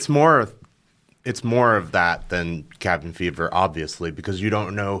more. watch? It's more of that than Cabin Fever, obviously, because you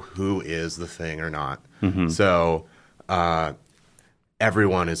don't know who is the thing or not. Mm-hmm. So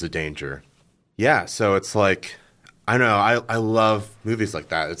everyone is a danger. Yeah, so it's like, I know, I love movies like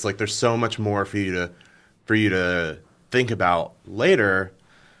that. It's like there's so much more for you to think about later,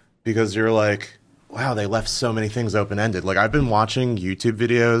 because you're like, wow, they left so many things open-ended. Like, I've been watching YouTube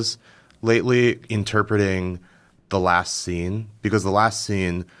videos lately interpreting the last scene, because the last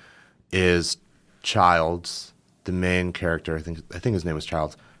scene is Childs, the main character. I think his name was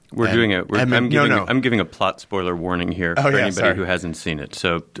Childs. We're doing it. I'm giving a plot spoiler warning here for anybody who hasn't seen it.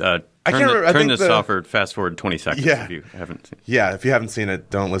 So turn this off or fast forward 20 seconds if you haven't seen it. Yeah, if you haven't seen it,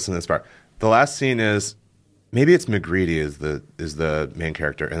 don't listen to this part. The last scene is, maybe it's McGreedy is the main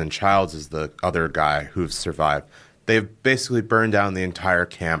character, and then Childs is the other guy who's survived. They've basically burned down the entire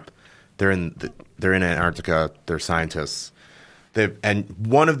camp. They're in Antarctica. They're scientists. And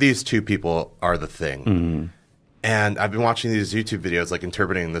one of these two people are the thing. Mm-hmm. And I've been watching these YouTube videos, like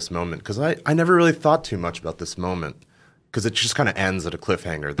interpreting this moment, because I never really thought too much about this moment, because it just kind of ends at a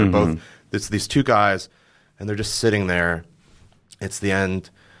cliffhanger. They're both, it's these two guys, and they're just sitting there. It's the end,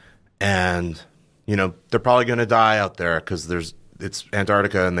 and they're probably going to die out there because it's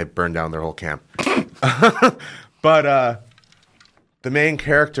Antarctica and they burned down their whole camp. But the main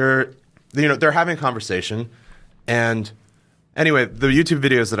character, they're having a conversation, and anyway, the YouTube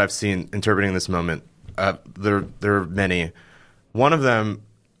videos that I've seen interpreting this moment there are many. One of them,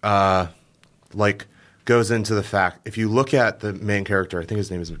 like, goes into the fact, if you look at the main character, I think his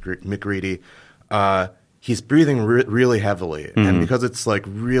name is McGreedy, he's breathing really heavily. Mm-hmm. And because it's, like,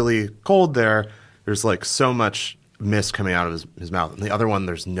 really cold there's, like, so much mist coming out of his mouth. And the other one,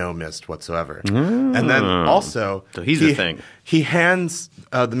 there's no mist whatsoever. And then also... So he's a thing. He hands...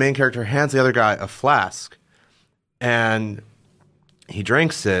 the main character hands the other guy a flask, and he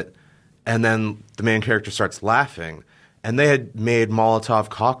drinks it, and then the main character starts laughing. And they had made Molotov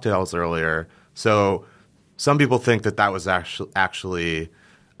cocktails earlier, so some people think that was actually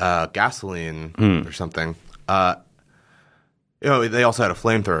gasoline or something. They also had a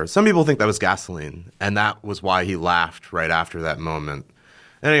flamethrower. Some people think that was gasoline, and that was why he laughed right after that moment.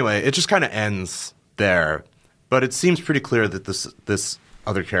 Anyway, it just kind of ends there, but it seems pretty clear that this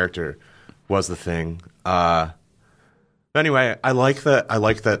other character was the thing. Anyway, I like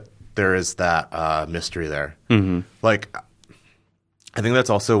that there is that mystery there. Mm-hmm. Like, I think that's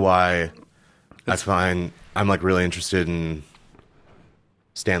also why I find I'm like really interested in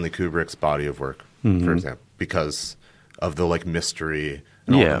Stanley Kubrick's body of work, for example, because of the like mystery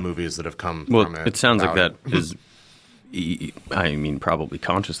and all the movies that have come from it. It sounds like that is, I mean, probably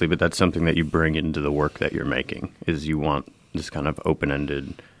consciously, but that's something that you bring into the work that you're making, is you want this kind of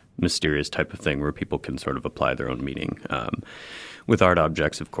open-ended, mysterious type of thing where people can sort of apply their own meaning. With art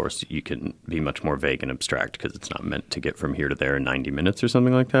objects, of course, you can be much more vague and abstract because it's not meant to get from here to there in 90 minutes or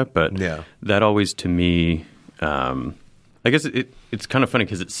something like that. But that always, to me, I guess it's kind of funny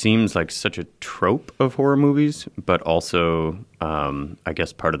because it seems like such a trope of horror movies, but also, I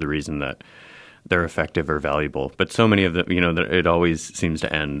guess, part of the reason that they're effective or valuable. But so many of them, it always seems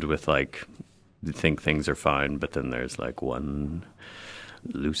to end with, like, you think things are fine, but then there's, like, one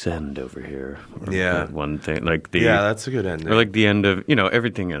loose end over here. Or one thing. Like that's a good ending. Or like the end of,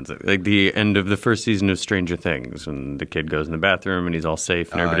 everything ends. Like the end of the first season of Stranger Things when the kid goes in the bathroom and he's all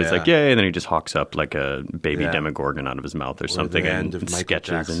safe and everybody's like, yay, and then he just hawks up like a baby Demogorgon out of his mouth or something. The end of and Michael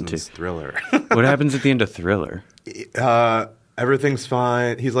sketches Jackson's into Thriller. What happens at the end of Thriller? Everything's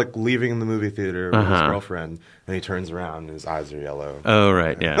fine. He's like leaving the movie theater with his girlfriend, and he turns around and his eyes are yellow. Oh,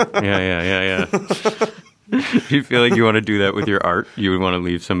 right. Yeah. Do you feel like you want to do that with your art? You would want to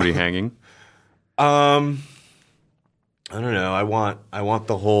leave somebody hanging? I don't know. I want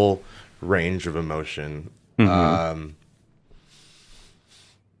the whole range of emotion. Mm-hmm.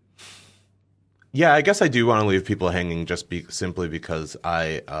 I guess I do want to leave people hanging just simply because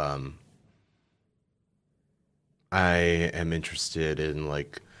I am interested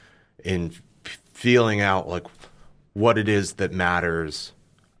in feeling out like what it is that matters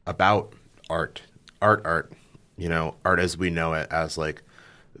about art, art as we know it as like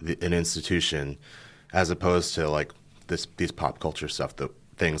an institution, as opposed to like these pop culture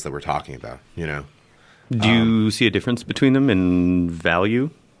things that we're talking about. Do you see a difference between them in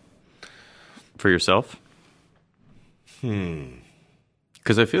value for yourself?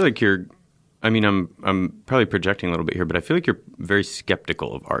 Because I feel like I'm probably projecting a little bit here, but I feel like you're very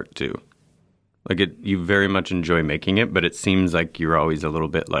skeptical of art too. Like you very much enjoy making it, but it seems like you're always a little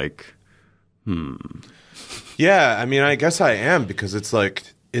bit like, Yeah, I guess I am, because it's like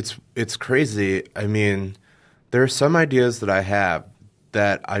it's crazy. There are some ideas that I have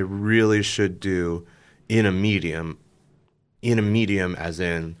that I really should do in a medium as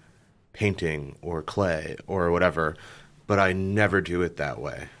in painting or clay or whatever, but I never do it that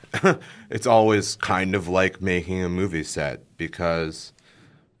way. It's always kind of like making a movie set, because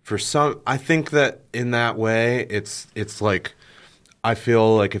I think that in that way it's like I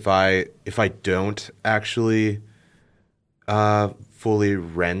feel like if I don't actually fully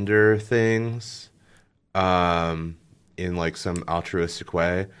render things in like some altruistic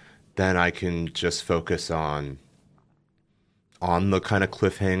way, then I can just focus on the kind of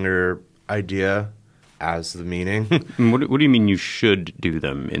cliffhanger idea as the meaning. What do you mean you should do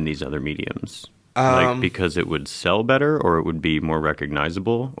them in these other mediums? Like because it would sell better, or it would be more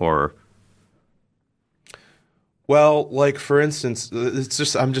recognizable, or? Well, like for instance,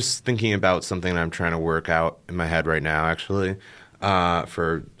 I'm just thinking about something I'm trying to work out in my head right now, actually,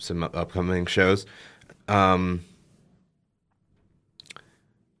 for some upcoming shows.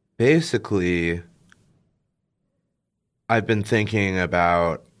 Basically, I've been thinking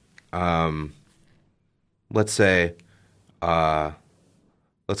about, let's say,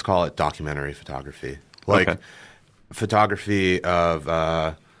 let's call it documentary photography, like photography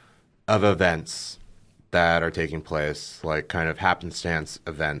of events that are taking place, like kind of happenstance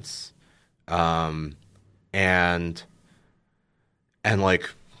events, and like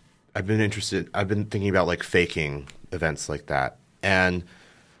I've been thinking about like faking events like that. And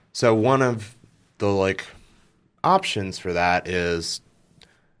so one of like options for that is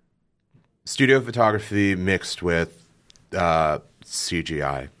studio photography mixed with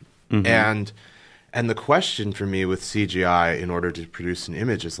CGI. And the question for me with CGI in order to produce an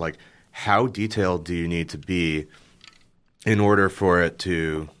image is like, how detailed do you need to be in order for it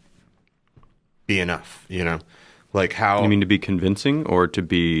to be enough, you know? Like how... You mean to be convincing or to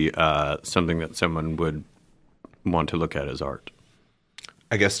be something that someone would want to look at as art?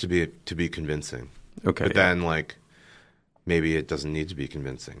 I guess to be convincing. Okay. But then, like, maybe it doesn't need to be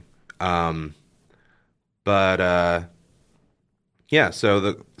convincing. Yeah,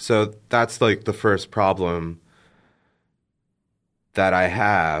 so that's like the first problem that I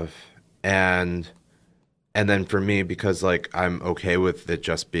have, and then for me, because like I'm okay with it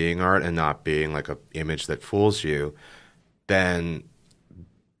just being art and not being like a image that fools you, then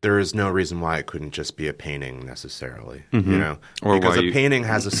there is no reason why it couldn't just be a painting necessarily, you know, Or because why a painting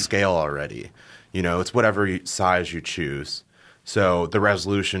has a scale already, you know, it's whatever size you choose. So the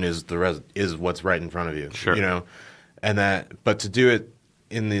resolution is is what's right in front of you, Sure. you know. And but to do it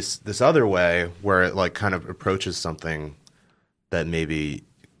in this other way, where it like kind of approaches something that maybe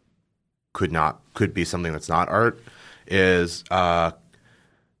could be something that's not art, is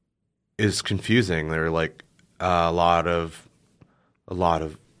confusing. There are like a lot of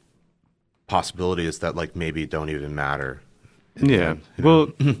possibilities that like maybe don't even matter. Yeah.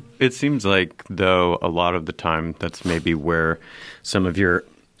 Well, it seems like, though, a lot of the time that's maybe where some of your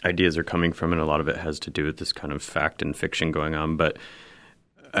ideas are coming from, and a lot of it has to do with this kind of fact and fiction going on. But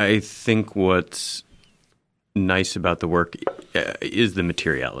I think what's nice about the work is the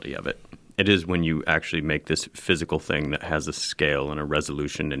materiality of it. It is when you actually make this physical thing that has a scale and a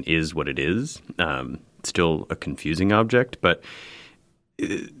resolution and is what it is. Still a confusing object, but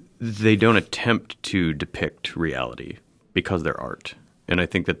they don't attempt to depict reality because they're art. And I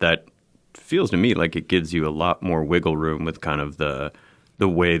think that feels to me like it gives you a lot more wiggle room with kind of the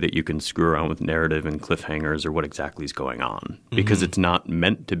way that you can screw around with narrative and cliffhangers or what exactly is going on, because it's not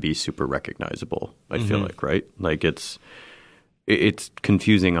meant to be super recognizable, I feel like, right? Like it's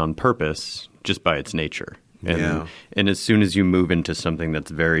confusing on purpose just by its nature. And as soon as you move into something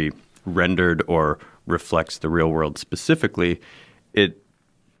that's very rendered or reflects the real world specifically, it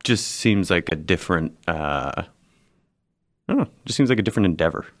just seems like a different just seems like a different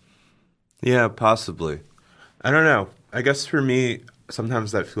endeavor. Yeah, possibly. I don't know. I guess for me,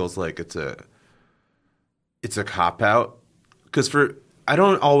 sometimes that feels like it's a cop-out. Because I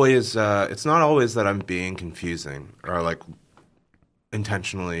don't always, it's not always that I'm being confusing or like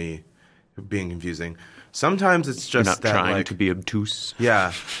intentionally being confusing. Sometimes it's just You're not that trying like, to be obtuse.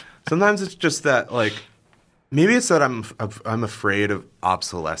 Yeah. Sometimes it's just that like, maybe it's that I'm afraid of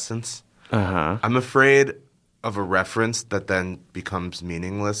obsolescence. I'm afraid of a reference that then becomes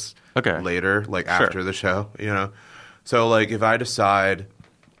meaningless later, like after the show, you know? So like if I decide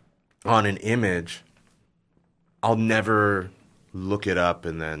on an image, I'll never look it up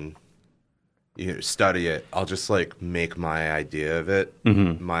and then study it. I'll just like make my idea of it,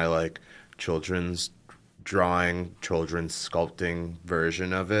 my like children's drawing, children's sculpting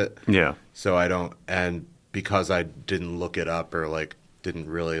version of it. Yeah. So I don't, and because I didn't look it up or like didn't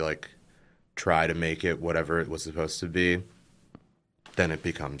really like try to make it whatever it was supposed to be, then it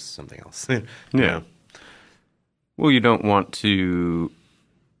becomes something else. Yeah. know? Well, you don't want to...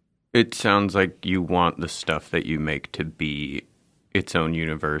 It sounds like you want the stuff that you make to be its own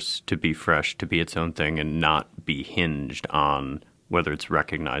universe, to be fresh, to be its own thing, and not be hinged on whether it's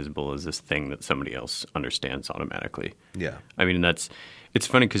recognizable as this thing that somebody else understands automatically. Yeah. I mean, it's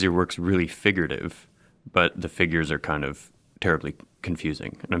funny because your work's really figurative, but the figures are kind of terribly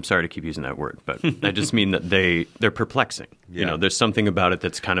confusing. And I'm sorry to keep using that word, but I just mean that they're perplexing. Yeah. You know, there's something about it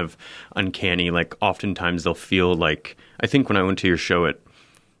that's kind of uncanny. Like oftentimes they'll feel like, I think when I went to your show at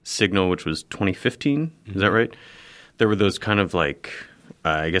Signal, which was 2015, is that right? There were those kind of like,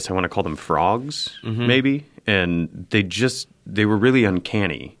 I guess I want to call them frogs, maybe. And they were really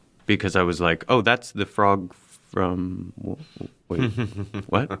uncanny because I was like, oh, that's the frog from, wait,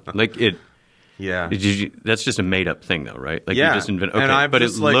 what? Like it. Yeah. That's just a made-up thing, though, right? Like yeah. You just invent. Okay, and I've but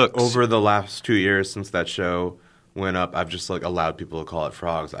just, it like, looks over the last 2 years since that show went up, I've just like allowed people to call it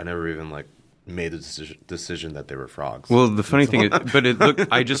frogs. I never even like made the decision that they were frogs. Well, the funny thing is, but it looked.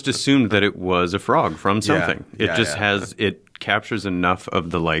 I just assumed that it was a frog from something. Yeah. It just has. It captures enough of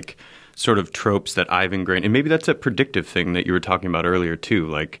the like sort of tropes that I've ingrained, and maybe that's a predictive thing that you were talking about earlier too.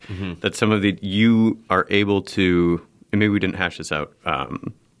 Like that some of you are able to, and maybe we didn't hash this out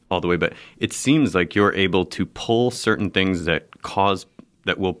all the way, but it seems like you're able to pull certain things that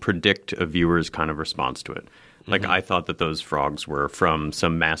will predict a viewer's kind of response to it. Like, I thought that those frogs were from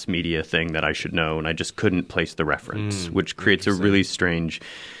some mass media thing that I should know, and I just couldn't place the reference, which creates a really strange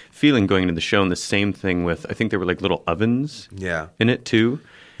feeling going into the show. And the same thing with, I think there were like little ovens in it too.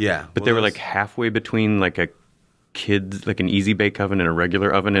 Yeah. But they were like halfway between like a kid's, like an easy bake oven and a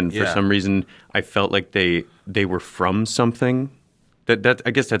regular oven. And for some reason, I felt like they were from something. That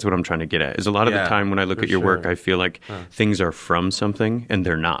I guess that's what I'm trying to get at, is a lot of the time when I look at your work, I feel like things are from something and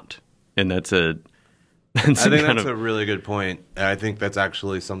they're not. And that's a... I think that's a really good point. I think that's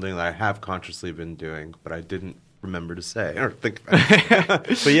actually something that I have consciously been doing, but I didn't remember to say or think about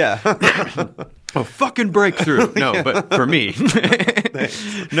it. But yeah. A fucking breakthrough. No, but for me.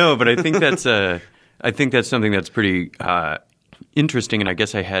 No, but I think that's something that's pretty interesting, and I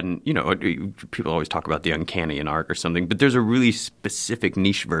guess I hadn't, people always talk about the uncanny in art or something, but there's a really specific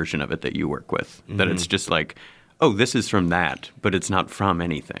niche version of it that you work with, that it's just like, oh, this is from that, but it's not from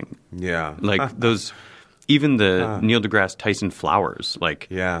anything. Yeah. Like those... Even the Neil deGrasse Tyson flowers, like,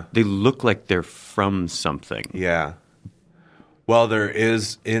 they look like they're from something. Yeah. Well, there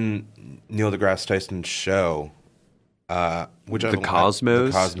is in Neil deGrasse Tyson's show, which The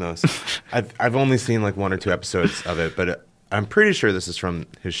Cosmos? The Cosmos. I've only seen like 1 or 2 episodes of it, but I'm pretty sure this is from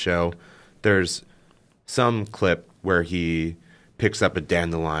his show. There's some clip where he picks up a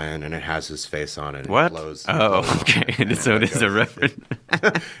dandelion and it has his face on it. And what? It glows, Okay. So it is a reference.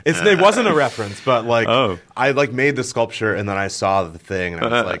 It wasn't a reference, but like I like made the sculpture and then I saw the thing and I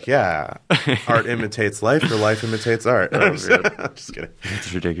was like, yeah, art imitates life or life imitates art. I'm just kidding.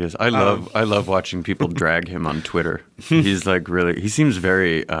 It's ridiculous. I love watching people drag him on Twitter. He's like he seems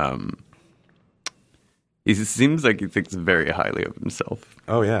very he seems like he thinks very highly of himself.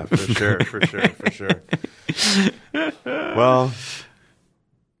 Oh yeah, for sure. Well,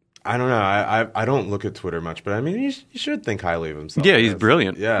 I don't know. I don't look at Twitter much, but I mean, he should think highly of himself. Yeah, he's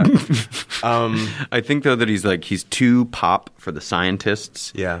brilliant. Yeah. I think though that he's too pop for the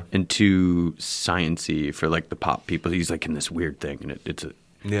scientists. Yeah. And too sciencey for like the pop people. He's like in this weird thing, and it's a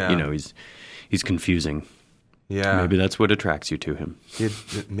he's confusing. Yeah. Maybe that's what attracts you to him.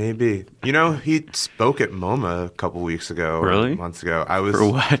 Maybe. He spoke at MoMA a couple weeks ago. Really? Or months ago. For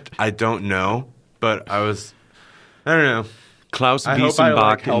what? I don't know, but I don't know. Klaus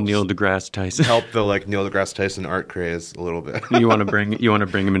Biesenbach and Neil deGrasse Tyson help the Neil deGrasse Tyson art craze a little bit. You want to bring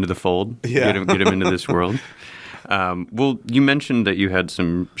him into the fold? Yeah. Get him into this world. Well, you mentioned that you had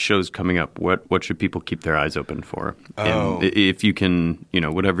some shows coming up. What should people keep their eyes open for? And if you can,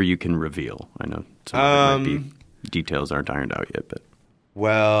 whatever you can reveal. I know some of it might be details aren't ironed out yet, but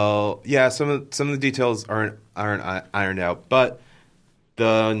well, yeah, some of the details aren't ironed out. But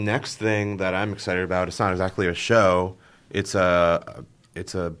the next thing that I'm excited about, it's not exactly a show. It's a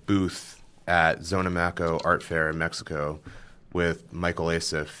booth at Zonamaco Art Fair in Mexico with Michael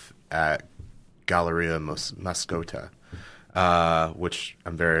Asif at Galleria Mascota, which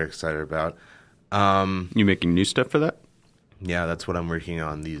I'm very excited about. You making new stuff for that? Yeah, that's what I'm working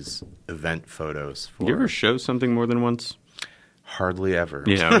on, these event photos for. You ever show something more than once? Hardly ever.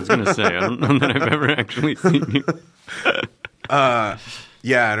 Yeah, I was going to say, I don't know that I've ever actually seen you. Yeah,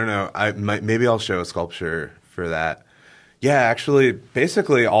 I don't know. Maybe I'll show a sculpture for that. Yeah, actually,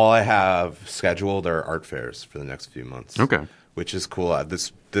 basically all I have scheduled are art fairs for the next few months. Okay. Which is cool.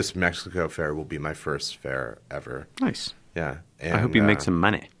 This Mexico fair will be my first fair ever. Nice. Yeah. And, I hope you make some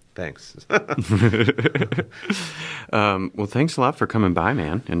money. Thanks. Well, thanks a lot for coming by,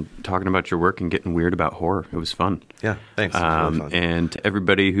 man, and talking about your work and getting weird about horror. It was fun. Yeah, thanks. It was really fun. And to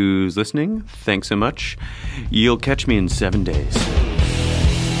everybody who's listening, thanks so much. You'll catch me in 7 days.